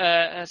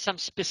some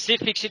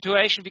specific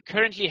situation we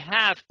currently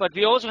have, but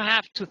we also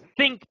have to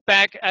think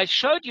back. I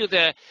showed you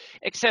the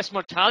excess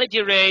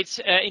mortality rates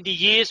in the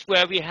years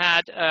where we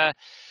had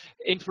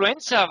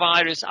influenza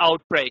virus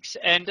outbreaks,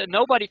 and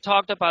nobody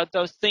talked about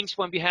those things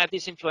when we had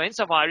these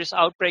influenza virus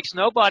outbreaks.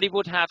 Nobody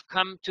would have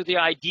come to the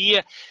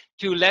idea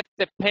to let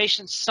the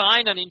patient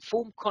sign an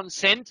informed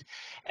consent,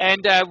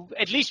 and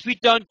at least we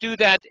don't do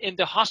that in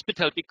the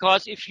hospital,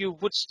 because if you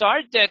would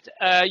start that,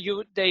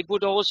 they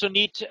would also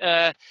need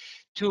to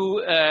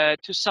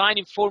sign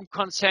informed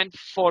consent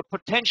for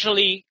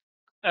potentially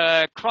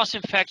cross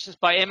infections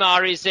by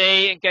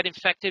MRSA and get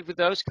infected with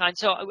those kinds.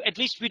 So at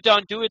least we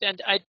don't do it,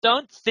 and I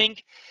don't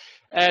think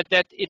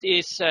that it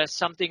is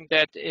something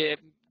that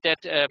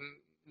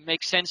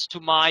makes sense to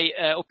my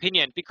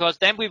opinion, because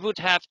then we would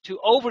have to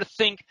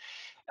overthink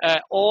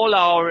all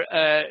our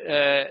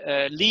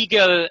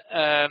legal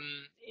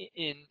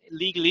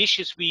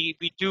issues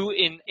we do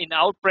in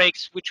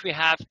outbreaks which we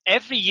have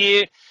every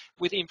year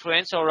with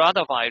influenza or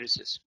other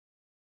viruses.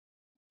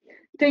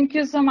 Thank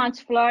you so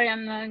much,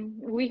 Florian.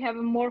 We have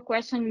more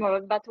questions,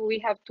 but we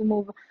have to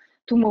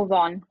move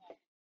on.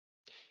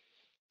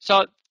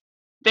 So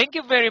thank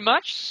you very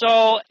much.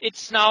 So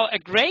it's now a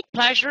great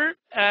pleasure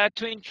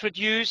to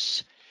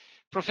introduce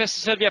Professor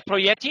Silvia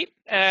Proietti,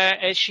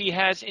 as she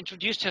has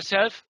introduced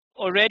herself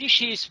already.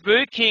 She is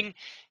working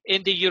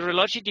in the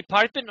urology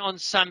department on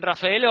San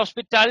Raffaele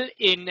Hospital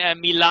in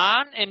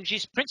Milan, and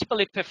she's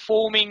principally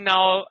performing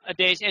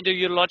nowadays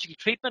endourological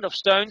treatment of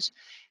stones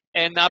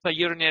and upper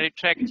urinary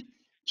tract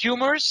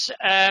tumors.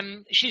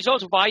 She's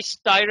also vice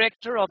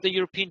director of the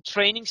European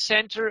Training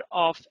Center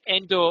of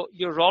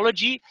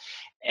Endourology,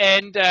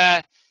 and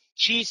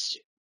she's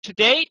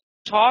today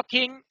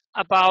talking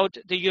about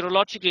the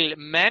urological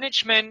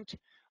management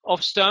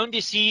of stone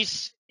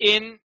disease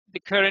in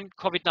the current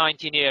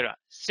COVID-19 era.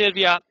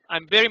 Silvia,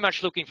 I'm very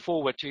much looking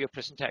forward to your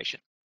presentation.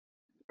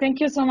 Thank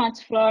you so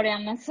much,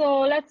 Florian. So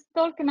let's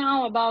talk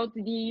now about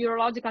the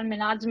urological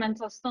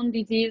management of stone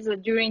disease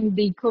during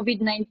the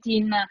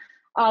COVID-19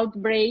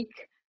 outbreak.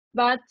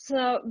 But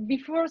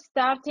before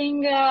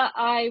starting,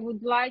 I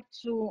would like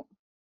to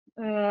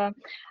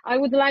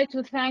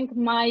thank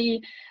my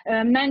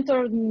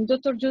mentor,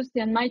 Dr.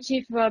 Giusti, and my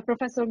chief,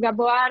 Professor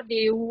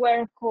Gaboardi, who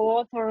were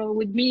co-author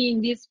with me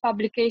in this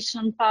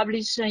publication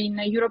published in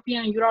a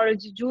European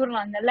Urology Journal.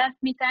 And let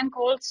me thank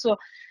also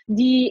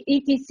the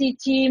ETC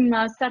team,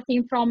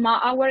 starting from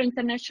our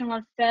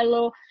international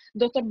fellow,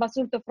 Dr.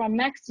 Basulto from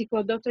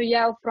Mexico, Dr.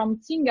 Yao from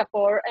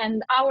Singapore,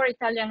 and our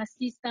Italian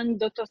assistant,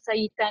 Dr.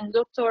 Saita and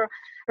Dr.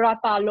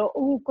 Rapallo,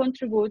 who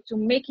contribute to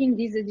making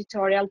this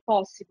editorial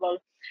possible.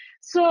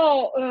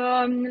 So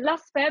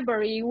last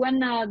February,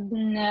 when I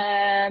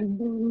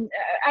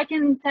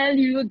can tell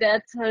you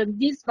that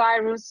this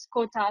virus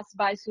caught us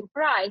by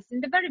surprise. In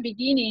the very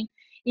beginning,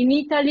 in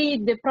Italy,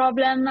 the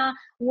problem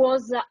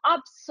was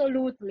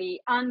absolutely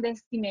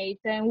underestimated,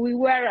 and we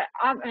were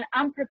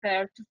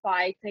unprepared to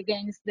fight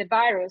against the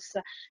virus.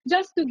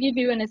 Just to give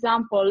you an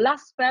example,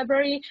 last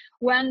February,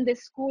 when the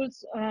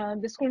schools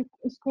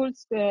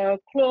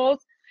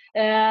closed,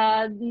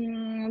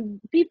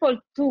 people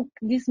took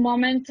this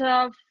moment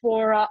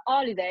for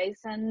holidays,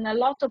 and a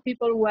lot of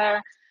people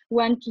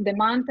went to the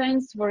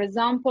mountains, for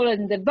example,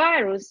 and the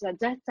virus at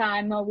that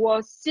time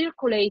was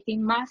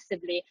circulating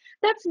massively.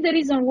 That's the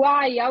reason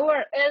why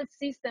our health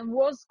system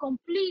was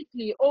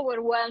completely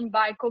overwhelmed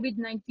by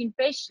COVID-19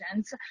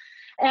 patients,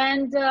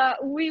 and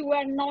we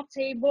were not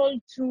able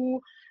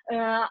to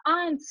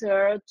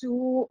answer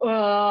to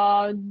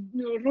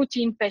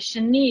routine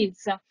patient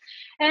needs.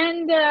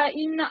 And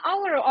in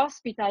our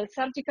hospital,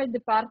 surgical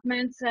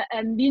departments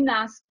have been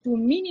asked to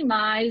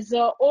minimize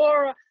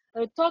or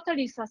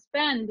totally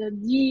suspend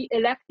the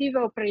elective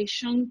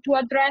operation to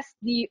address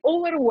the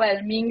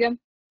overwhelming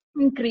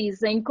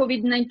increase in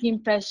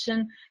COVID-19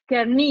 patient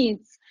care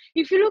needs.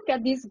 If you look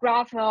at this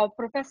graph of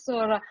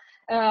Professor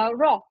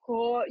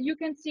Rocco, you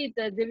can see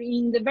that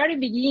in the very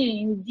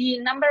beginning, the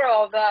number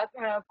of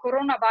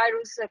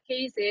coronavirus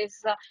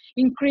cases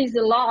increased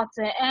a lot,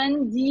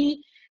 and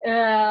the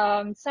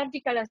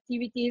surgical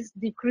activities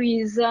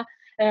decrease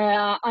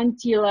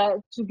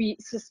until to be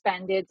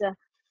suspended.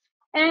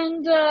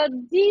 And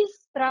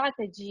this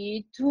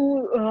strategy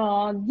to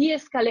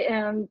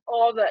de-escalation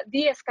of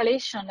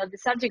the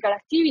surgical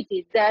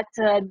activity that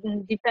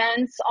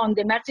depends on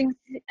the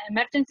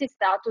emergency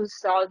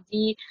status of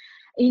the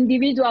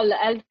individual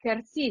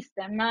healthcare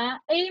system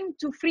aim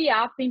to free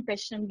up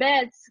inpatient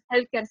beds,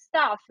 healthcare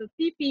staff,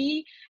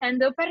 PPE,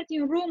 and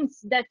operating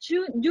rooms that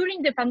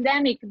during the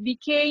pandemic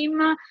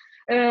became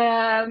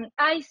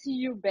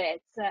ICU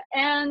beds.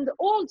 And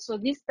also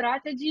this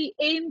strategy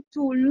aimed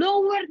to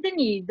lower the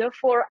need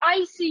for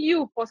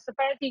ICU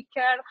post-operative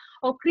care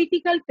of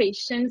critical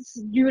patients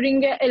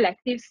during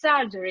elective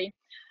surgery.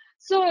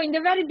 So in the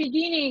very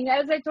beginning,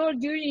 as I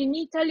told you, in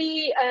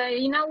Italy,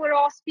 in our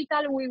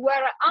hospital, we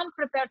were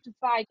unprepared to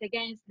fight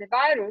against the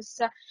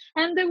virus,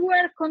 and there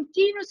were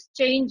continuous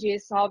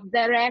changes of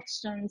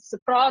directions,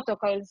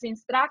 protocols,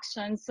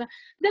 instructions,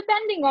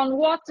 depending on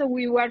what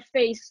we were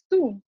faced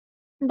to.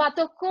 But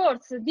of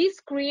course, this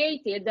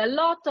created a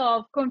lot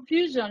of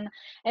confusion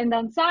and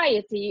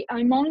anxiety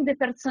among the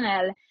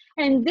personnel.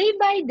 And day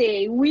by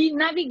day, we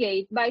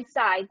navigate by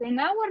sight. In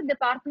our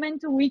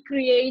department, we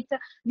create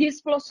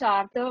this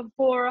flowchart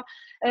for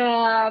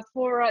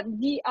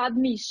the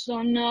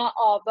admission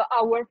of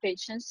our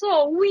patients.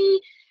 So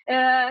we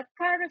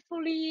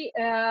carefully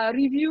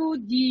review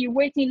the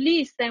waiting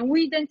list, and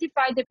we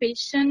identify the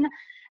patient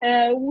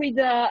with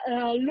a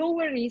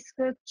lower risk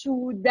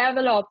to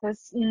develop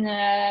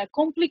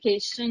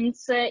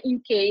complications in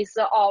case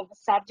of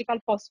surgical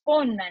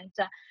postponement.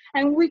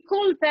 And we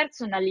call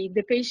personally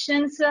the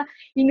patients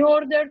in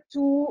order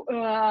to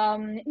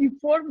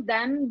inform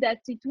them that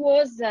it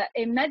was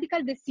a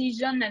medical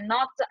decision and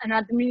not an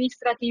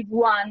administrative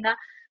one,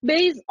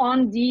 based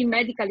on the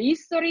medical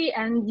history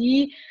and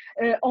the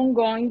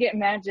ongoing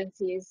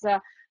emergencies.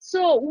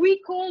 So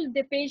we called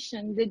the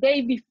patient the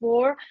day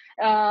before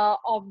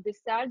of the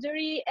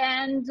surgery,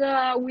 and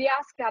we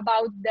ask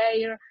about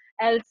their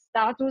health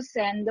status,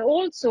 and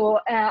also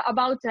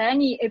about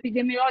any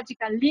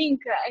epidemiological link.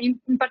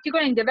 In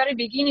particular, in the very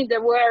beginning,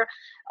 there were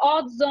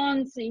hot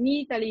zones in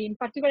Italy, in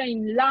particular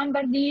in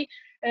Lombardy,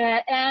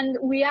 and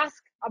we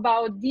asked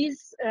about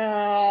this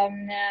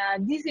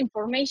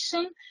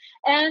information,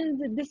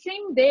 and the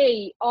same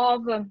day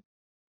of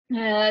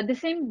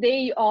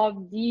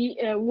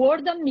the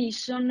ward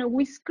admission,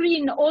 we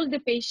screen all the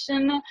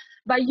patients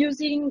by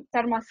using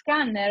thermal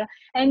scanner.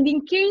 And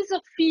in case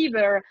of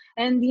fever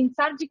and in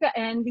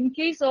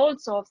case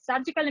also of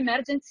surgical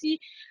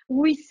emergency,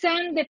 we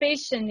send the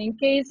patient in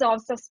case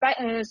of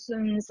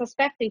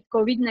suspected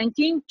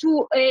COVID-19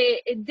 to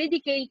a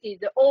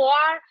dedicated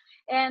OR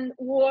and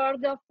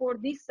ward for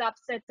this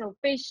subset of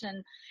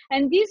patients.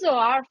 And this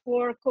OR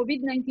for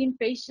COVID-19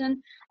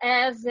 patient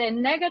has a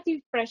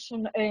negative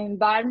pressure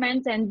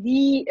environment, and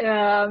the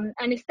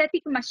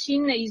anesthetic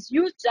machine is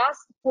used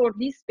just for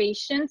these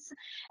patients.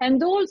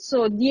 And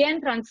also the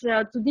entrance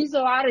to this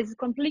OR is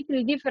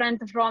completely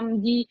different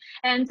from the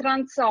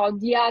entrance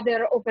of the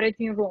other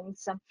operating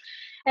rooms.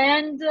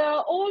 And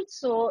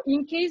also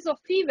in case of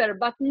fever,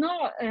 but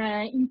not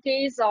in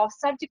case of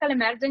surgical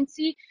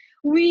emergency,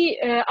 we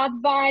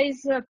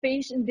advise the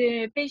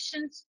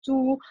patients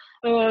to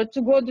go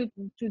to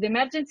the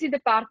emergency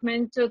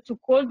department, to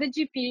call the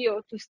GP,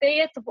 or to stay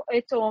at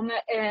home,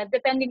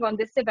 depending on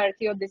the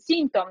severity of the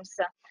symptoms.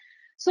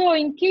 So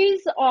in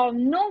case of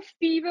no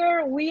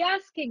fever, we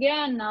ask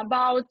again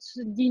about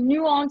the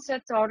new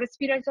onset or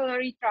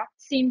respiratory tract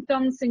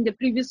symptoms in the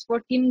previous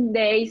 14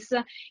 days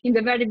in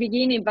the very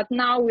beginning, but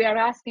now we are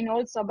asking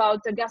also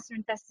about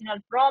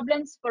gastrointestinal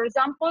problems, for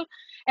example,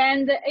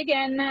 and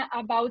again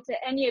about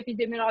any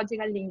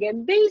epidemiological link.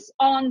 And based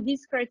on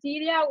these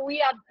criteria,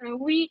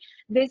 we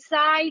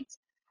decide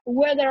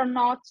whether or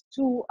not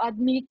to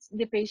admit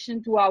the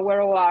patient to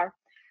our OR.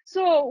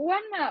 So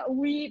when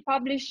we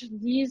published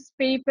this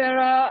paper,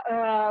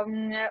 I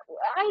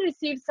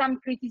received some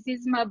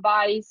criticism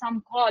by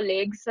some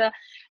colleagues,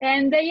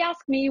 and they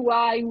asked me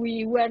why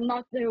we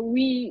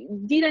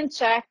didn't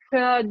check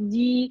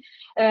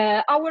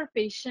our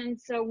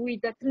patients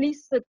with at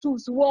least 2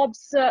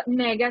 swabs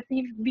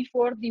negative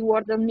before the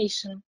ward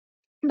admission.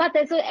 But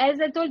as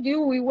I told you,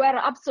 we were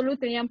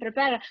absolutely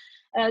unprepared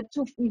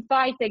to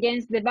fight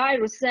against the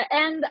virus,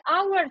 and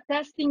our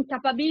testing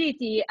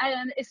capability,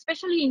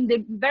 especially in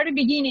the very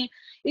beginning,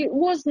 it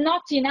was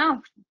not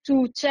enough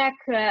to check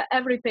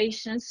every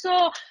patient.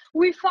 So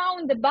we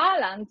found the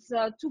balance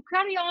to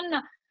carry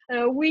on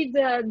with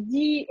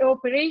the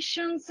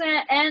operations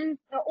and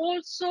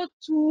also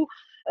to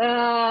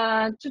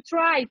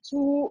try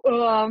to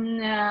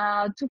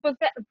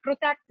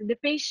protect the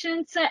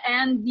patients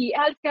and the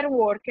healthcare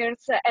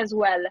workers as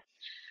well.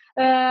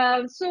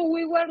 So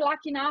we were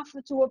lucky enough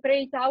to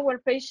operate our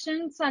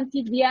patients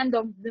until the end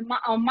of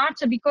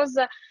March, because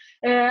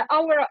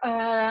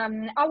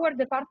our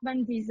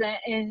department is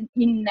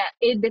in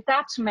a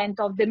detachment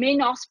of the main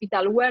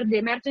hospital where the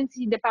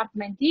emergency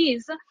department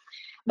is.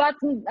 But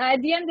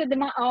at the end of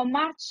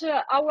March,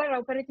 our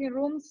operating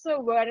rooms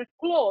were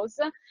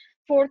closed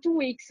for 2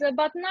 weeks.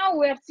 But now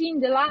we are seeing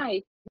the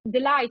light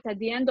at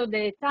the end of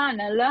the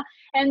tunnel,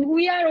 and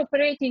we are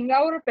operating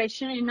our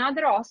patient in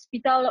another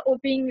hospital,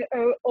 open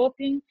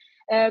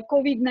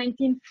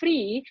COVID-19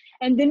 free.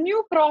 And the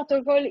new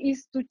protocol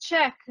is to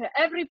check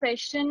every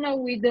patient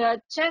with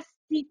a chest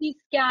CT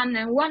scan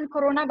and 1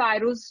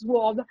 coronavirus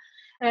swab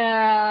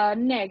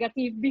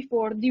negative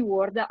before the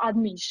ward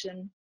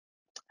admission.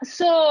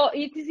 So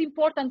it is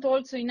important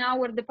also in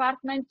our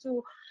department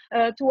to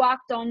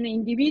act on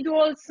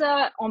individuals,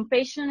 on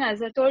patients,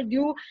 as I told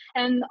you,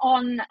 and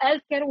on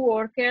healthcare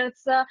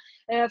workers.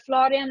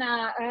 Florian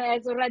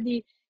has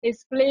already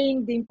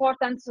explained the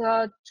importance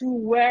to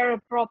wear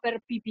proper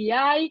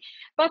PPI.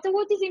 But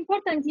what is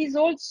important is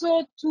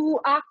also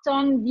to act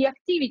on the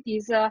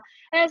activities.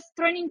 As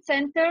training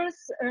center,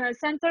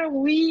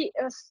 we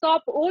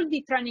stop all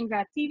the training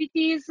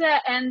activities,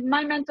 and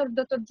my mentor,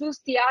 Dr.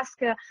 Giusti,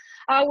 asked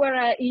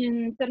our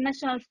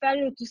international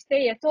fellow to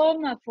stay at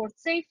home for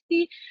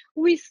safety.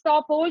 We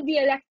stop all the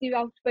elective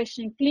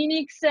outpatient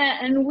clinics,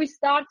 and we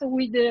start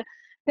with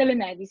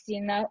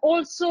telemedicine.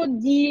 Also,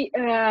 the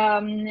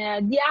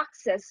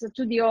access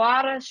to the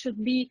OR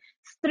should be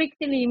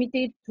strictly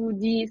limited to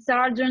the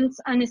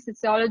surgeons,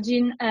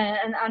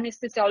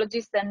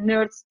 anesthesiologists, and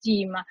nurse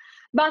team.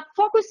 But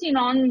focusing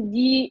on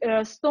the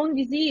stone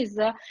disease,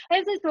 as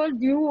I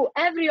told you,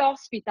 every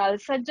hospital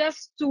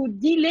suggests to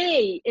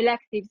delay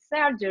elective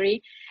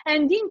surgery,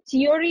 and in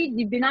theory,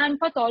 the benign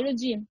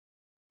pathology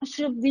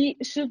should be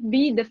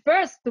the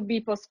first to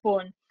be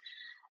postponed.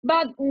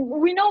 But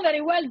we know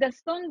very well that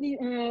stone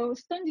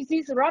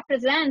disease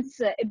represents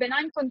a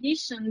benign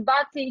condition,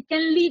 but it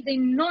can lead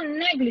in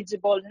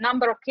non-negligible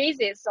number of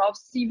cases of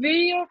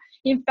severe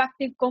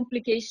infective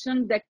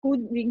complications that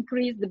could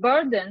increase the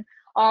burden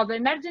of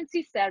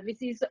emergency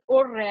services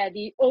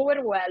already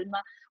overwhelmed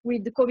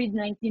with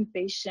COVID-19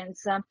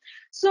 patients.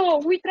 So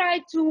we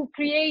try to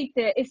create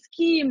a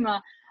scheme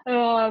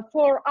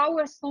for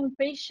our stone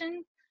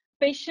patients,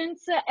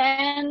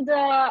 and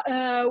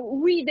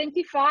we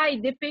identify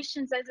the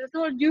patients, as I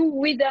told you,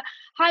 with a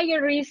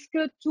higher risk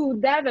to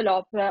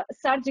develop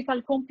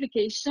surgical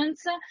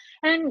complications,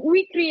 and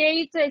we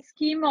create a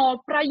scheme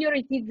of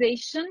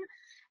prioritization.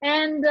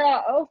 And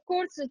of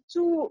course,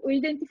 to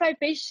identify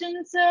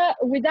patients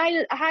with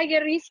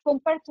higher risk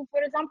compared to,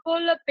 for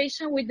example,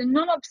 patient with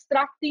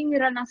non-obstructing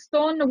renal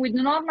stone, with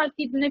normal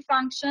kidney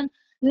function,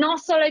 no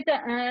solid,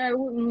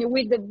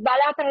 with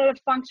bilateral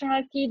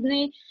functional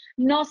kidney,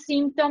 no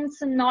symptoms,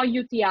 no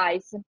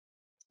UTIs.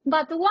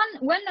 But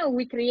when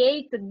we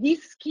create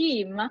this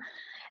scheme,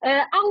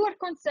 our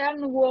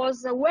concern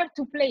was where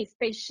to place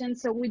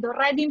patients with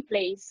already in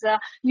place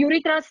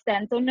urethral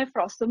stent or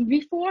nephrostomy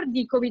before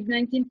the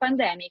COVID-19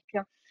 pandemic.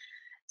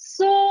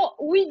 So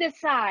we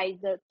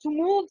decided to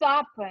move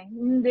up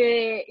in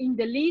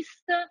the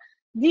list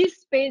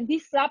this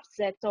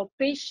subset of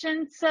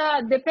patients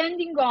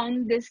depending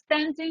on the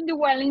stent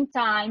indwelling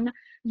time,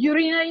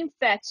 urinary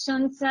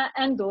infections,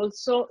 and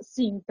also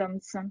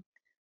symptoms.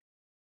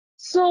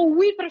 So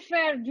we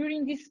prefer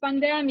during this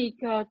pandemic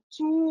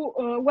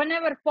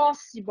whenever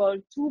possible,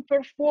 to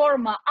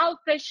perform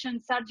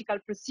outpatient surgical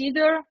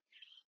procedure,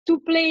 to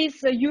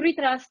place a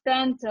urethral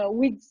stent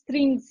with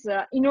strings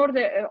in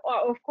order,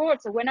 of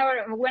course,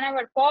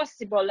 whenever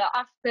possible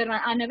after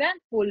an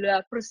eventful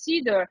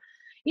procedure,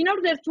 in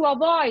order to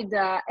avoid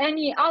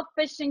any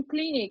outpatient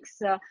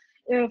clinics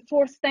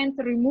for stent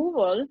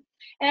removal.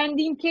 And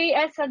in case,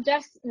 as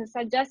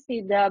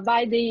suggested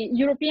by the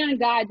European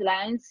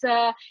guidelines,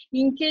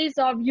 in case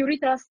of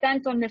urethral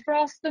stent or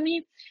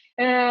nephrostomy,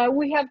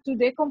 we have to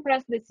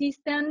decompress the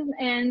system,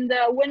 and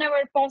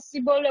whenever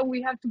possible,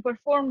 we have to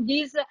perform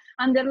this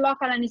under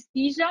local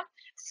anesthesia,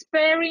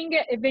 sparing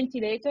a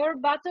ventilator.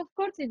 But of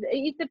course,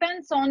 it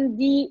depends on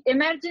the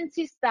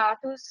emergency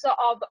status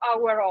of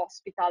our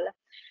hospital.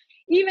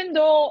 Even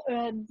though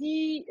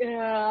the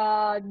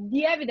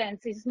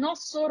evidence is not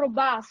so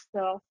robust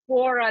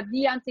for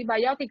the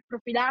antibiotic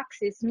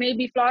prophylaxis,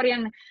 maybe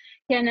Florian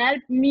can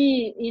help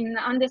me in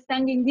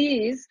understanding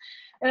this.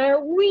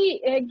 We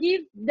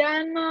give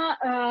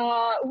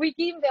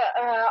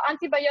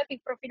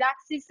antibiotic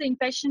prophylaxis in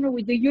patients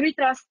with the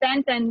urethral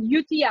stent and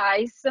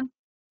UTIs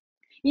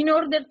in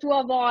order to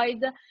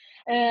avoid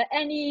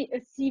any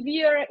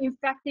severe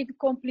infective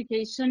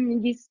complication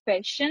in these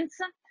patients.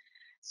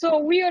 So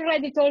we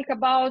already talked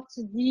about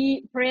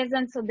the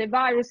presence of the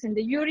virus in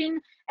the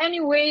urine.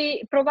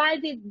 Anyway,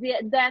 provided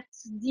that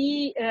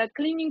the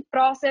cleaning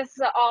process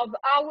of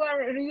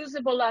our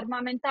reusable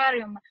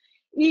armamentarium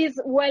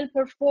is well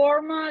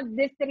performed,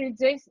 the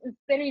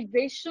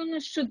sterilization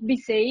should be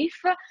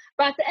safe.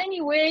 But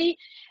anyway,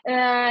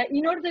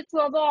 in order to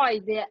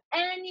avoid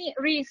any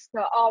risk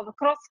of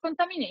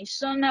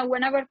cross-contamination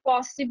whenever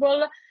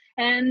possible,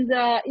 and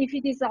if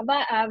it is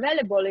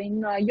available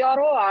in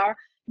your OR,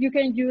 you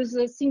can use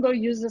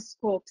single-use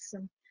scopes.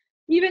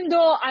 Even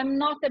though I'm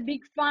not a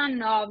big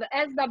fan of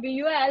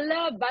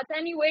SWL, but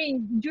anyway,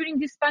 during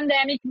this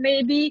pandemic,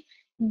 maybe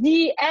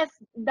the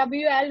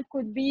SWL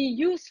could be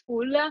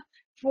useful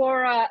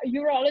for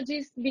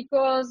urologists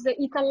because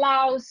it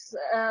allows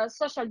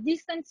social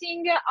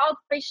distancing,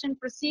 outpatient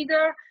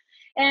procedure,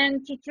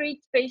 and to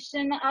treat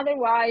patients.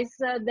 Otherwise,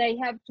 they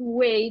have to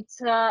wait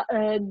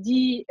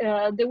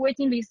the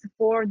waiting list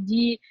for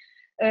the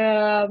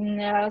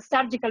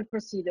surgical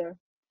procedure.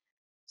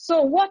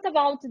 So what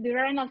about the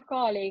renal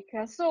colic?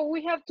 So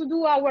we have to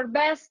do our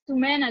best to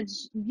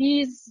manage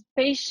these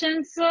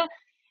patients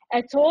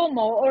at home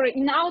or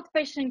in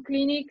outpatient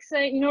clinics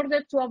in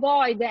order to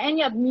avoid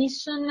any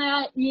admission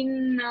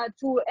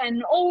to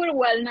an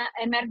overwhelmed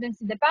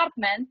emergency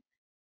department,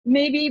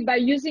 maybe by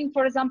using,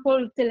 for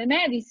example,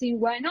 telemedicine,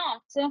 why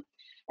not?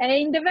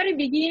 In the very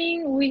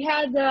beginning, we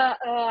had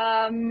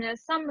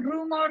some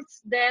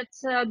rumors that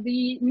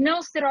the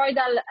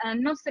non-steroidal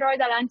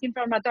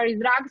anti-inflammatory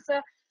drugs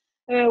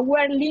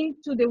were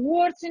linked to the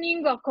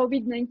worsening of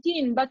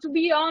COVID-19. But to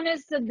be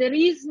honest, there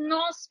is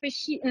no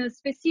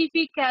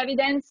specific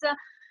evidence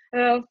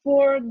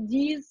for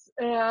these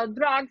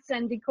drugs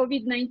and the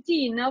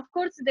COVID-19. Of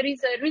course, there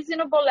is a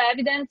reasonable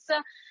evidence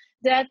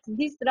that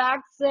these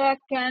drugs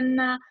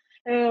can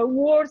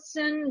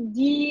worsen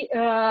the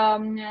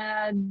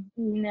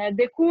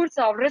course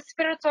of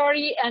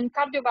respiratory and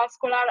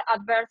cardiovascular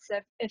adverse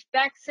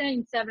effects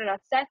in several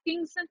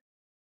settings.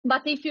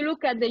 But if you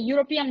look at the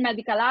European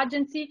Medical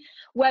Agency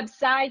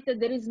website,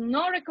 there is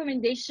no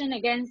recommendation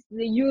against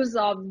the use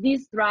of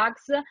these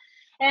drugs.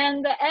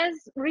 And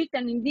as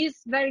written in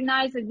this very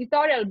nice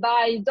editorial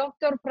by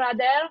Dr.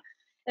 Pradel,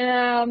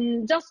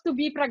 just to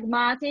be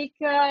pragmatic,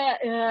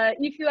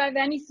 if you have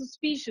any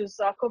suspicious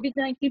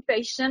COVID-19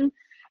 patient,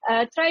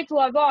 try to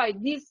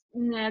avoid these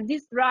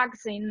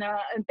drugs in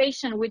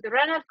patients with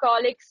renal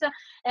colics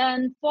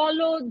and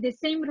follow the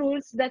same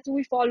rules that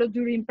we follow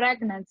during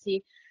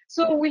pregnancy.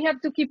 So we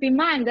have to keep in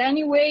mind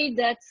anyway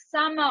that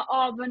some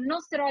of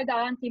non-steroidal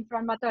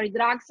anti-inflammatory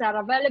drugs are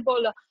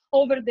available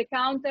over the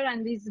counter,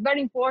 and is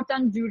very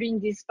important during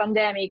this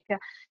pandemic.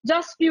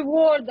 Just a few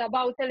words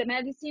about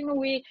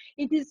telemedicine.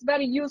 It is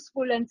very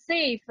useful and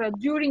safe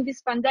during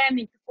this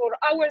pandemic for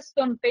our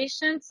stone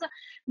patients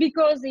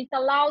because it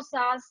allows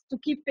us to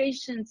keep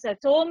patients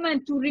at home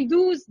and to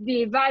reduce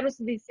the virus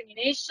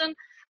dissemination.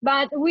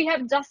 But we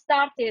have just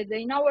started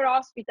in our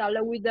hospital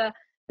with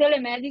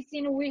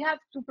telemedicine. We have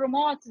to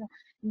promote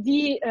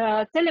the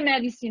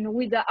telemedicine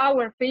with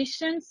our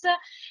patients,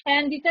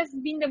 and it has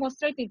been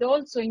demonstrated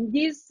also in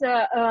this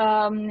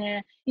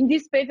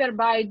paper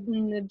by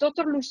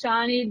Dr.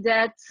 Luciani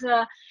that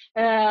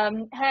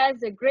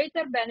has a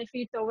greater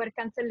benefit over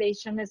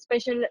cancellation,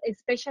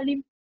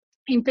 especially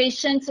in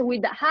patients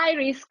with high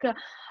risk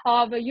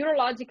of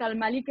urological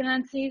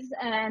malignancies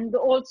and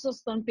also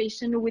stone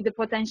patients with the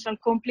potential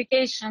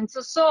complications.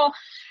 So,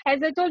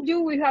 as I told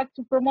you, we have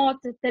to promote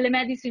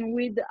telemedicine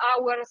with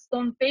our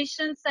stone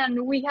patients,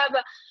 and we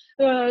have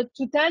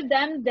to tell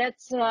them that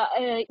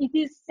it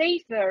is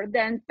safer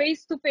than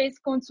face-to-face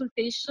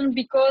consultation,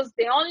 because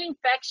the only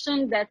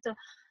infection that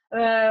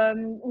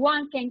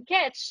one can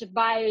catch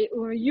by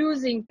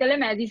using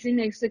telemedicine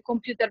is a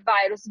computer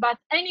virus. But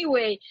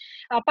anyway,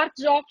 apart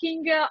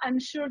joking, I'm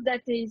sure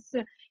that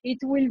it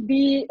will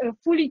be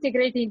fully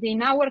integrated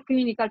in our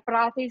clinical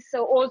practice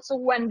also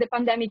when the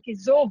pandemic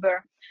is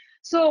over.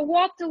 So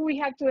what we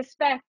have to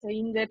expect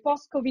in the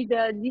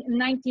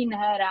post-COVID-19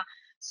 era?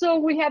 So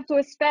we have to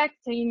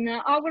expect, in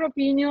our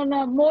opinion,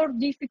 more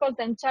difficult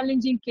and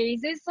challenging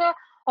cases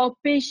of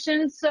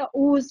patients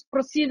whose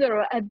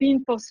procedure have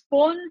been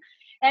postponed,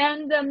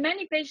 and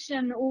many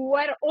patients who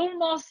were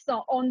almost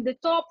on the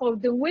top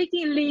of the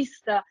waiting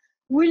list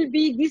will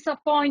be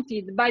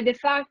disappointed by the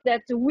fact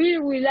that we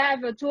will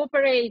have to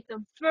operate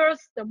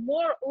first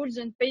more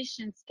urgent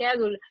patient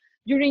schedule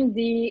during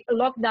the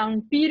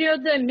lockdown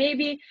period.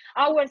 Maybe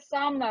our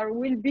summer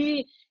will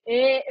be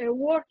a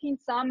working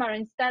summer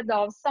instead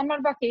of summer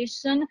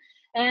vacation,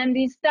 and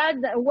instead,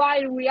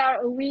 while we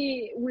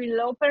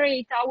will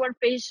operate our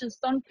patients,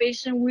 stone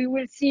patient, we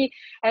will see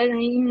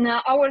in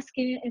our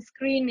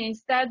screen,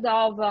 instead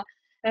of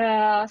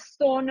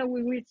stone,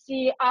 we will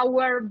see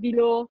our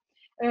below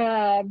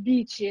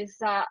beaches.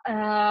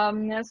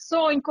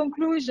 So in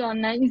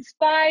conclusion,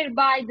 inspired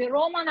by the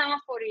Roman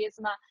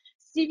aphorism,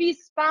 si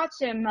vis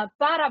pacem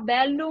para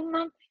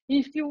bellum,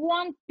 if you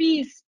want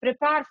peace,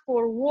 prepare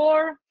for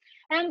war,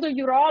 and the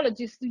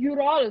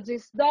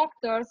urologists,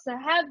 doctors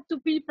have to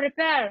be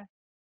prepared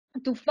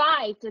to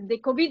fight the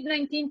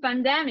COVID-19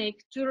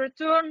 pandemic, to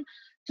return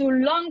to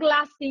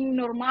long-lasting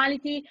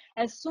normality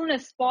as soon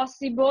as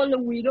possible.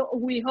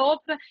 We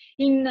hope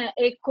in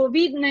a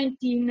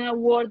COVID-19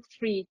 world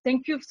free.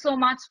 Thank you so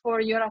much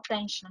for your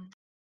attention.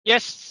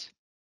 Yes,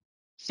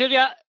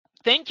 Silvia,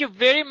 thank you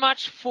very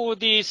much for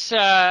this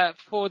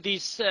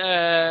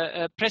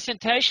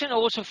presentation,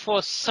 also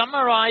for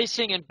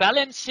summarizing and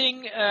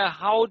balancing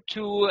how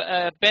to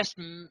best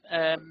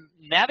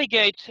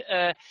navigate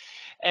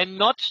and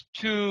not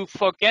to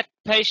forget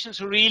patients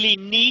who really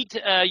need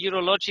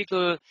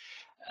urological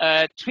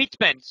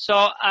treatment.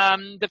 So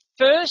the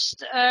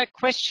first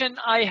question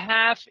I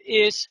have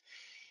is,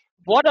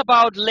 what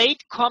about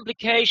late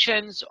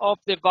complications of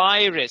the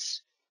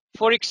virus?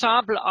 For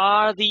example,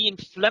 are the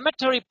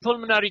inflammatory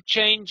pulmonary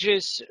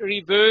changes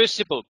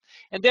reversible?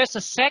 And there's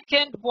a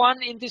second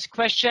one in this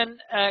question.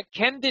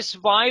 Can this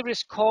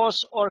virus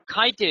cause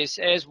orchitis,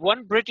 as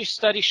one British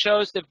study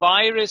shows the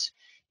virus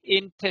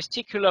in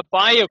testicular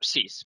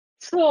biopsies?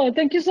 So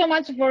thank you so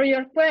much for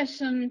your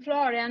question,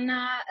 Florian.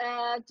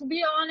 To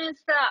be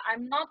honest,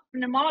 I'm not a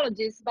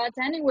pneumologist, but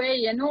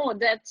anyway, I know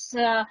that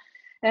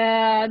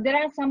there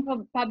are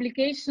some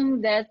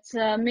publications that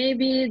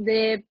maybe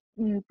the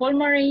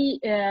pulmonary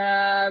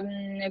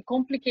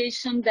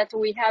complication that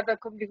we have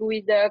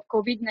with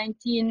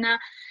COVID-19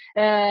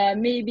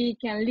 maybe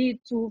can lead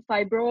to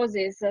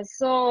fibrosis.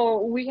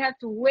 So we have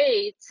to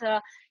wait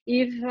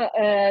if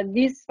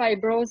this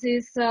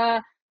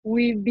fibrosis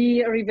will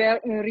be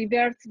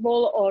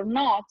reversible or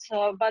not.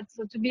 But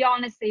to be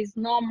honest, it's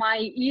not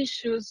my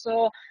issue,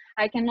 so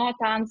I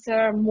cannot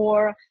answer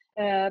more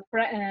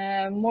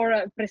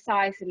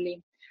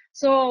precisely.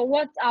 So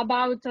what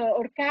about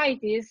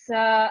orchitis?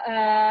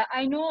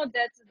 I know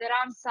that there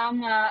are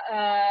some,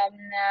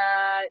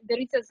 there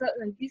is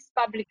this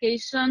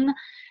publication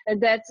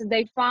that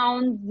they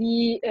found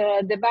the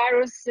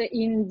virus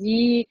in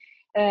the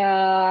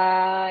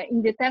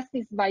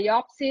testis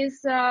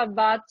biopsies,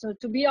 but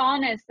to be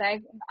honest, I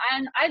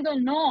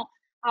don't know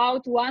how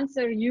to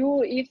answer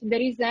you if there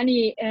is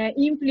any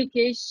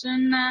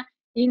implication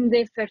in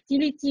the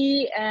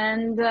fertility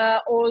and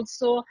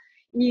also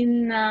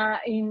in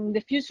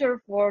the future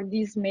for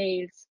these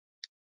males.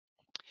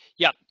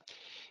 Yeah.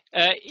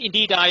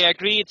 Indeed, I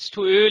agree. It's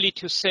too early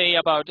to say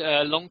about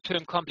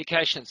long-term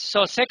complications.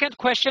 So second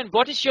question,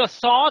 what is your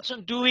thoughts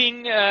on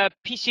doing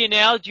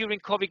PCNL during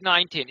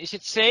COVID-19? Is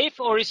it safe,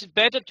 or is it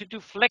better to do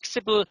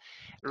flexible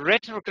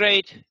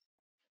retrograde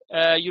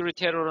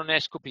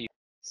ureteroscopy?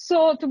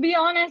 So to be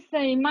honest,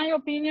 in my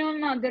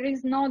opinion, there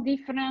is no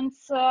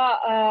difference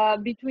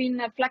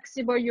between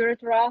flexible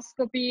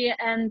ureteroscopy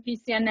and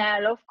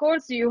PCNL. Of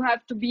course, you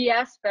have to be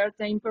expert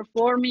in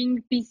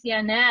performing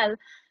PCNL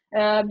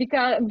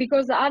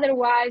because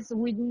otherwise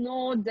we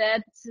know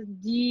that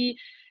the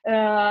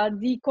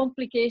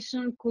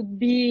complication could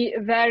be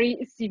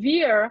very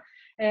severe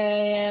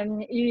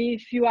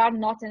if you are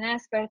not an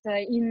expert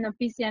in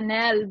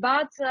PCNL.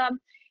 But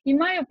in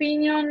my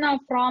opinion,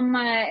 from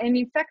an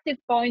infected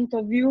point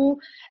of view,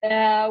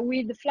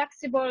 with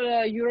flexible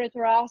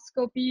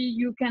ureteroscopy,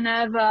 you can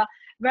have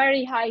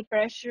very high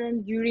pressure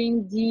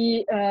during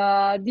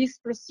this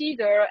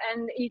procedure,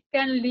 and it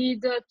can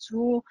lead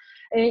to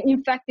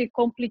infective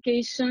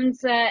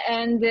complications,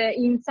 and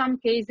in some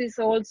cases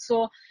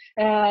also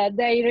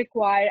they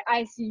require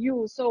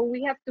ICU. So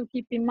we have to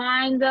keep in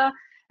mind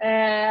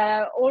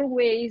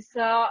always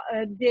the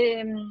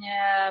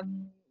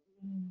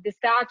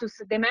status,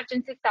 the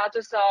emergency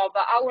status of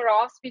our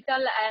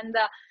hospital, and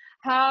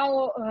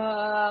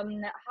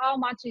how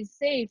much is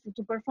safe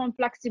to perform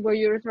flexible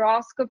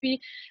ureteroscopy,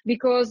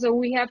 because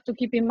we have to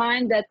keep in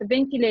mind that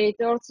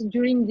ventilators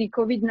during the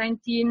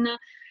COVID-19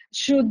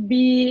 should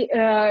be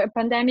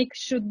pandemic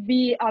should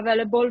be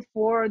available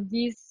for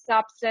this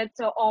subset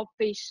of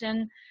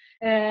patients.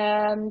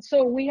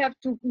 So we have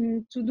to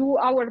do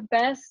our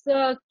best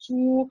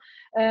to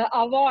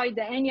avoid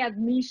any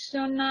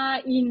admission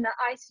in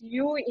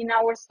ICU in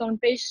our stone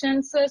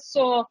patients.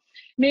 So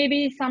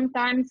maybe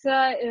sometimes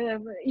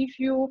if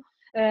you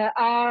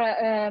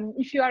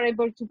are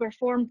able to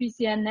perform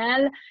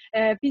PCNL,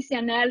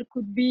 PCNL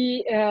could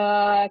be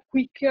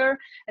quicker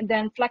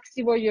than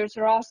flexible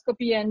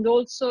ureteroscopy, and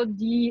also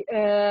the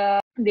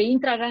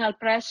intrarenal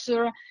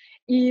pressure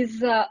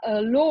is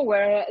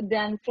lower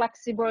than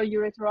flexible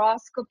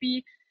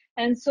ureteroscopy.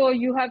 And so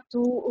you have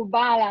to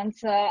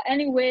balance.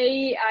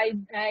 Anyway,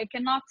 I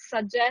cannot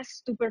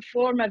suggest to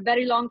perform a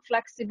very long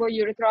flexible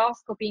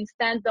ureteroscopy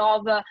instead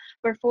of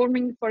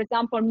performing, for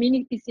example,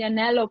 mini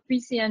PCNL or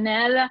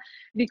PCNL,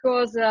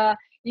 because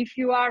if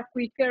you are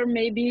quicker,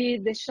 maybe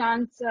the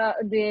chance,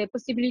 the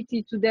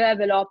possibility to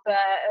develop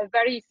a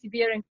very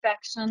severe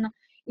infection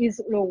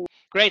is low.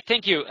 Great,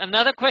 thank you.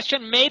 Another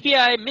question, maybe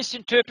I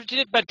misinterpreted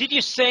it, but did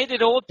you say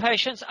that all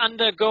patients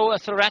undergo a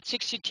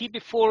thoracic CT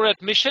before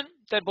admission?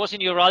 That was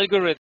in your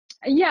algorithm.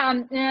 Yeah,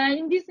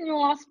 in this new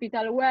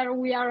hospital where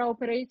we are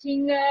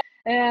operating,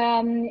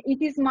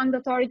 it is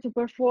mandatory to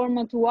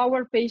perform to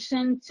our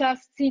patients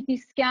just CT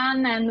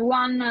scan and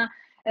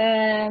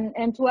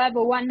to have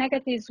one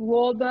negative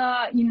swab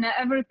in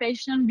every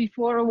patient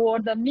before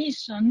ward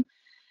admission.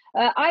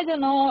 I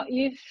don't know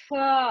if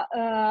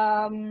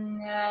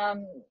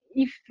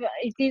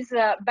it is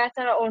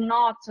better or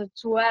not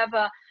to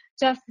have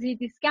just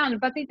CT scan,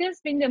 but it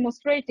has been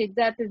demonstrated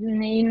that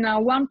in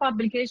one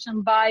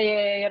publication by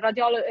a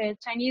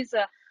Chinese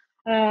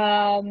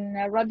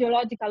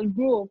radiological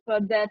group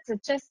that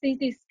just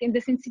the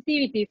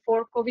sensitivity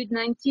for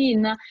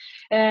COVID-19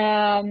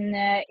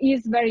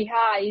 is very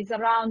high, is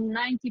around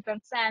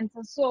 90%.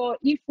 So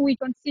if we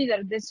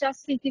consider the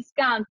just CT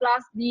scan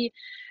plus the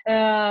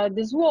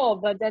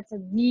swab, that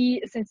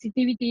the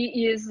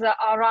sensitivity is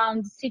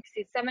around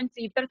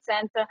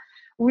 60-70%,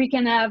 we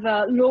can have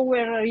a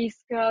lower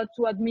risk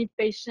to admit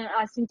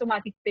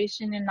asymptomatic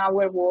patient in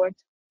our ward.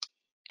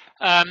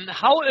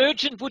 How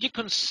urgent would you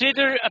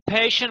consider a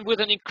patient with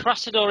an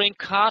encrusted or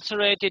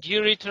incarcerated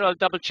urethral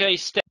double J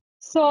stent?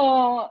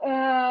 So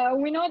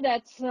we know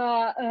that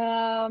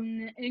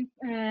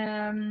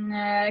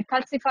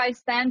calcified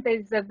stent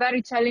is a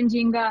very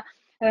challenging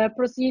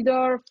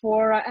procedure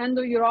for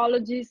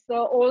endourologists,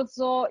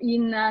 also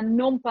in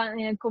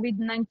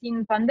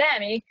non-COVID-19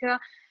 pandemic.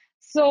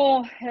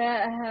 So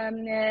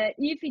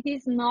if it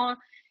is not,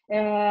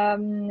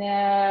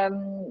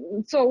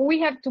 so we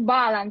have to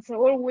balance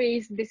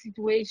always the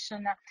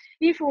situation.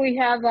 If we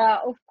have,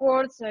 of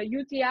course,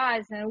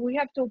 UTIs, and we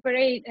have to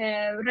operate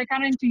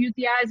recurrent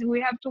UTIs,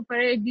 we have to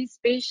operate these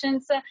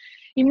patients.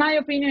 In my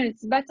opinion,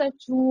 it's better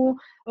to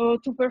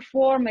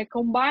perform a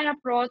combined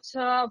approach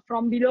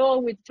from below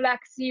with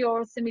flexi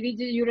or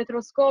semi-rigid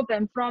ureteroscope,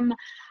 and from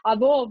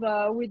above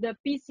with the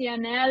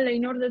PCNL,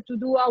 in order to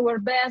do our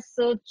best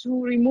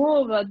to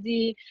remove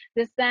the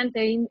stent,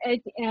 and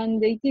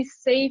it is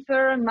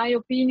safer, in my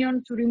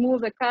opinion, to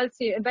remove a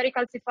very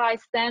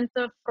calcified stent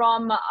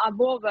from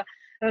above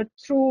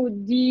through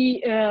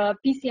the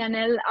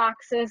PCNL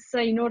access,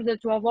 in order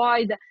to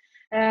avoid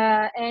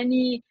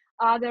any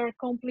other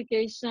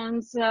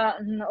complications,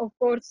 of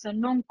course,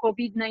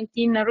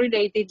 non-COVID-19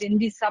 related in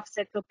this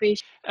subset of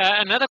patients.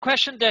 Another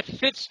question that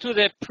fits to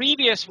the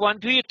previous one,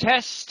 do you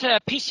test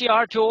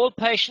PCR to all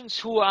patients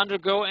who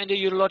undergo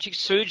endourologic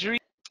surgery?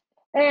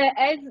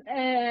 As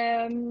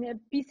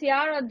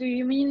PCR, do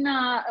you mean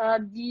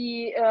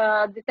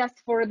the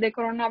test for the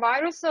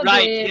coronavirus? Or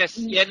right, yes.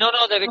 Yeah, no,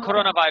 the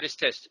coronavirus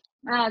test.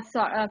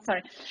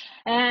 Sorry.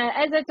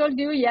 As I told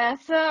you,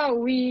 yes,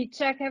 we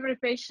check every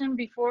patient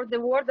before the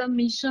ward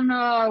admission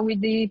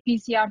with the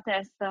PCR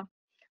test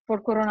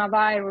for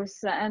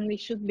coronavirus, and we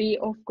should be,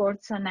 of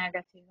course,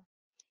 negative.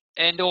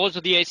 And also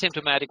the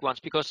asymptomatic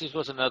ones, because this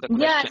was another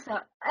question. Yes,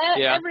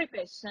 every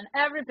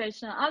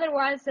patient.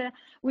 Otherwise,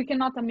 we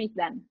cannot admit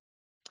them.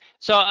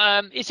 So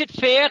is it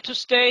fair to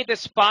say that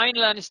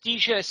spinal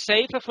anesthesia is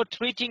safer for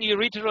treating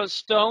urethral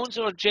stones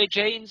or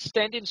JJ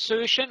stent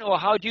insertion, or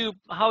how do you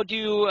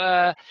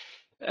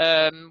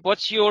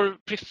what's your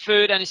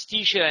preferred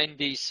anesthesia in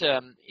these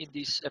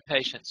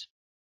patients?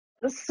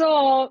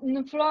 So,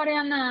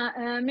 Florian,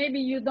 maybe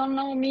you don't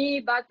know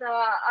me, but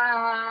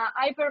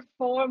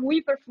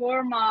we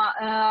perform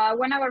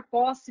whenever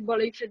possible,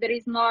 if there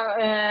is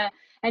no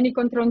any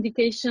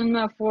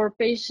contraindication for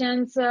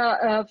patients,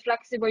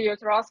 flexible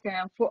uteroscopy,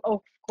 and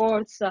of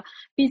course,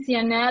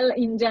 PCNL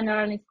in general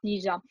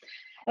anesthesia,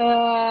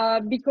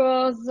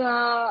 because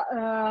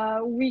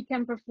we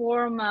can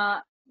perform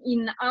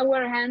in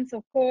our hands,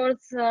 of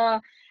course,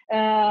 a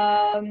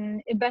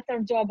better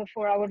job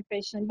for our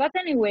patient. But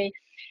anyway,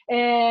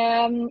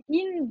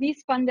 in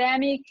this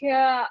pandemic,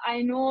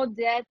 I know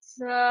that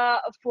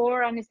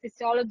for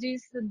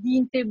anesthesiologists,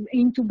 the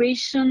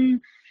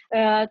intubation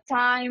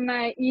time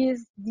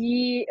is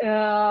the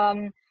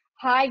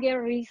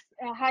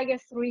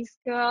highest risk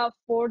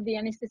for the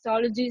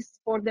anesthesiologist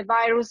for the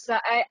virus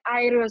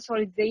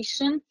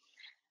aerosolization.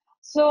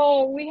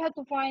 So we had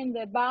to find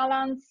a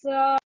balance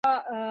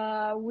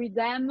with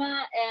them,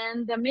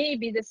 and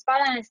maybe the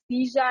spinal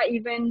anesthesia,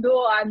 even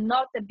though I'm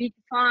not a big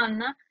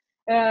fan,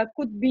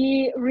 could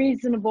be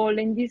reasonable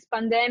in this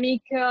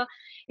pandemic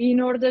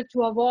in order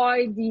to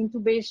avoid the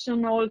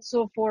intubation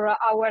also for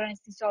our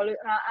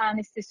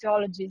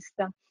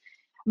anesthesiologist.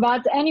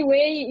 But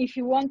anyway, if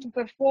you want to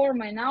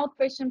perform an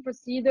outpatient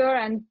procedure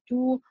and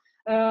to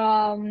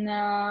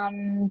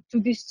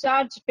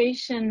discharge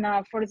patient,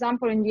 for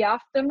example, in the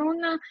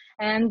afternoon,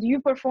 and you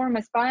perform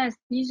a spinal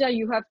anesthesia,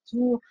 you have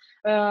to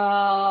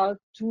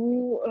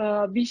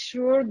be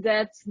sure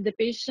that the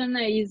patient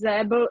is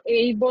able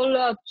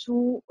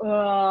to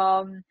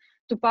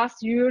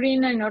pass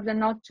urine in order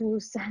not to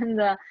send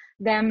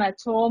them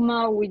at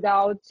home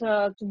without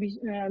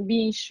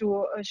being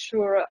sure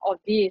of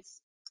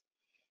this.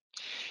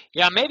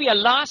 Yeah, maybe a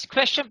last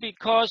question,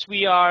 because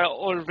we are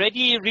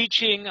already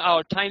reaching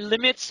our time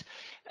limits.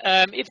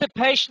 If the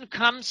patient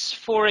comes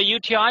for a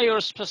UTI or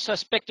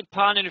suspected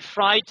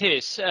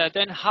pyelonephritis,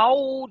 then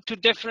how to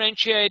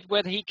differentiate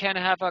whether he can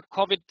have a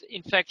COVID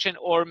infection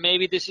or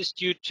maybe this is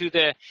due to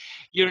the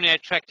urinary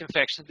tract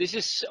infection? This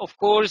is, of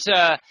course,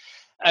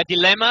 a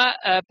dilemma,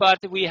 but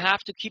we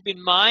have to keep in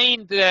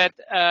mind that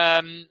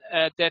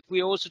that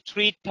we also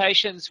treat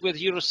patients with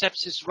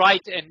urosepsis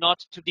right and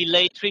not to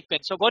delay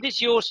treatment. So what is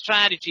your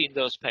strategy in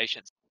those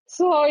patients?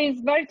 So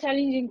it's very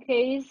challenging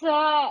case.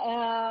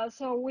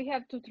 So we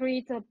have to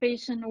treat a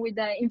patient with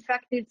an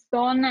infected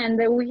stone, and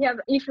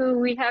if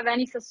we have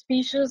any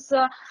suspicious,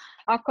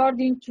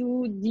 according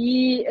to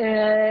the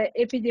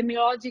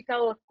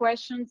epidemiological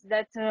questions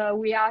that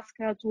we ask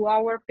to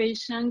our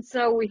patients,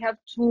 we have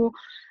to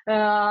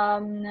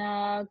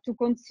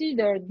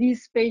consider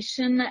this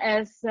patient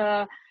as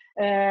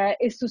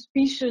a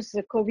suspicious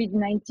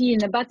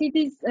COVID-19, but it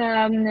is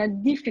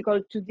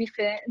difficult to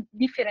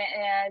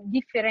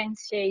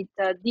differentiate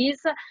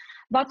this.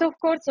 But of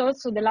course,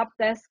 also the lab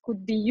test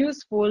could be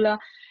useful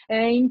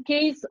in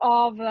case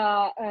of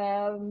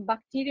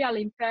bacterial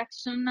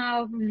infection.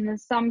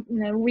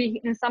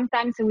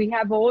 Sometimes we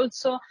have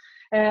also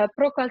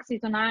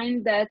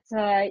procalcitonin that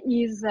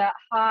is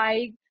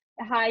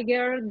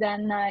higher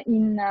than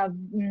in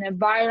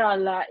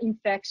viral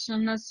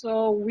infection,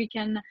 so we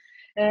can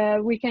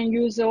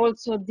use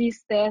also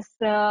this test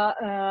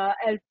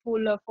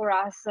helpful for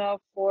us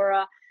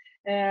for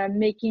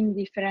making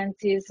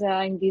differences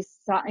in this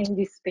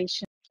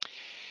patient.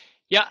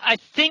 Yeah, I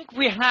think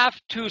we have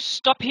to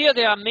stop here.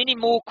 There are many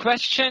more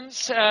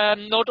questions.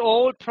 Not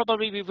all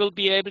probably we will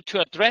be able to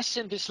address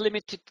in this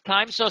limited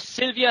time. So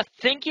Silvia,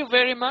 thank you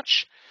very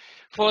much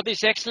for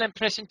this excellent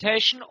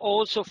presentation.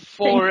 Also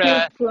for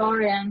thank you,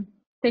 Florian.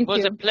 Thank you. It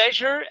was a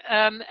pleasure,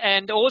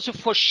 and also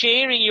for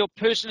sharing your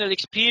personal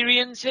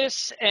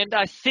experiences. And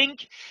I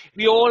think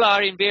we all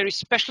are in very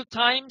special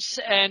times,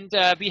 and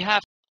we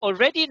have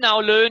already now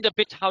learned a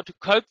bit how to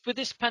cope with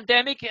this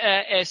pandemic.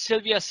 As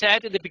Silvia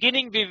said in the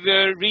beginning, we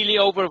were really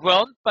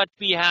overwhelmed, but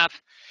we have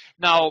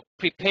now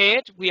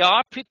prepared. We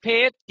are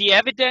prepared. The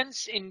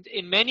evidence in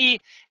many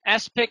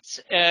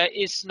aspects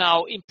is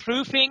now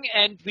improving,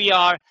 and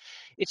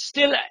it's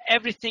still,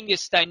 everything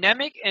is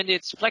dynamic and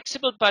it's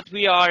flexible, but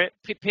we are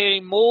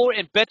preparing more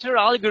and better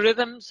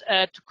algorithms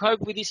to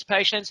cope with these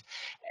patients.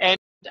 And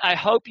I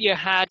hope you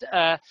had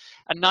a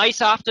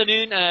nice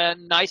afternoon, a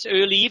nice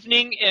early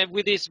evening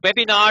with this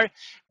webinar,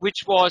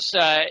 which was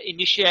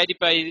initiated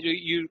by the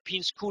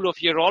European School of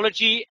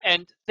Urology.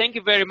 And thank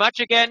you very much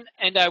again,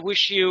 and I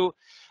wish you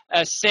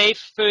a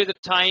safe further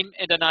time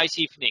and a nice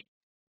evening.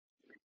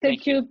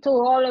 Thank you to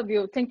all of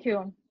you. Thank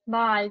you.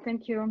 Bye.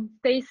 Thank you.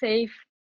 Stay safe.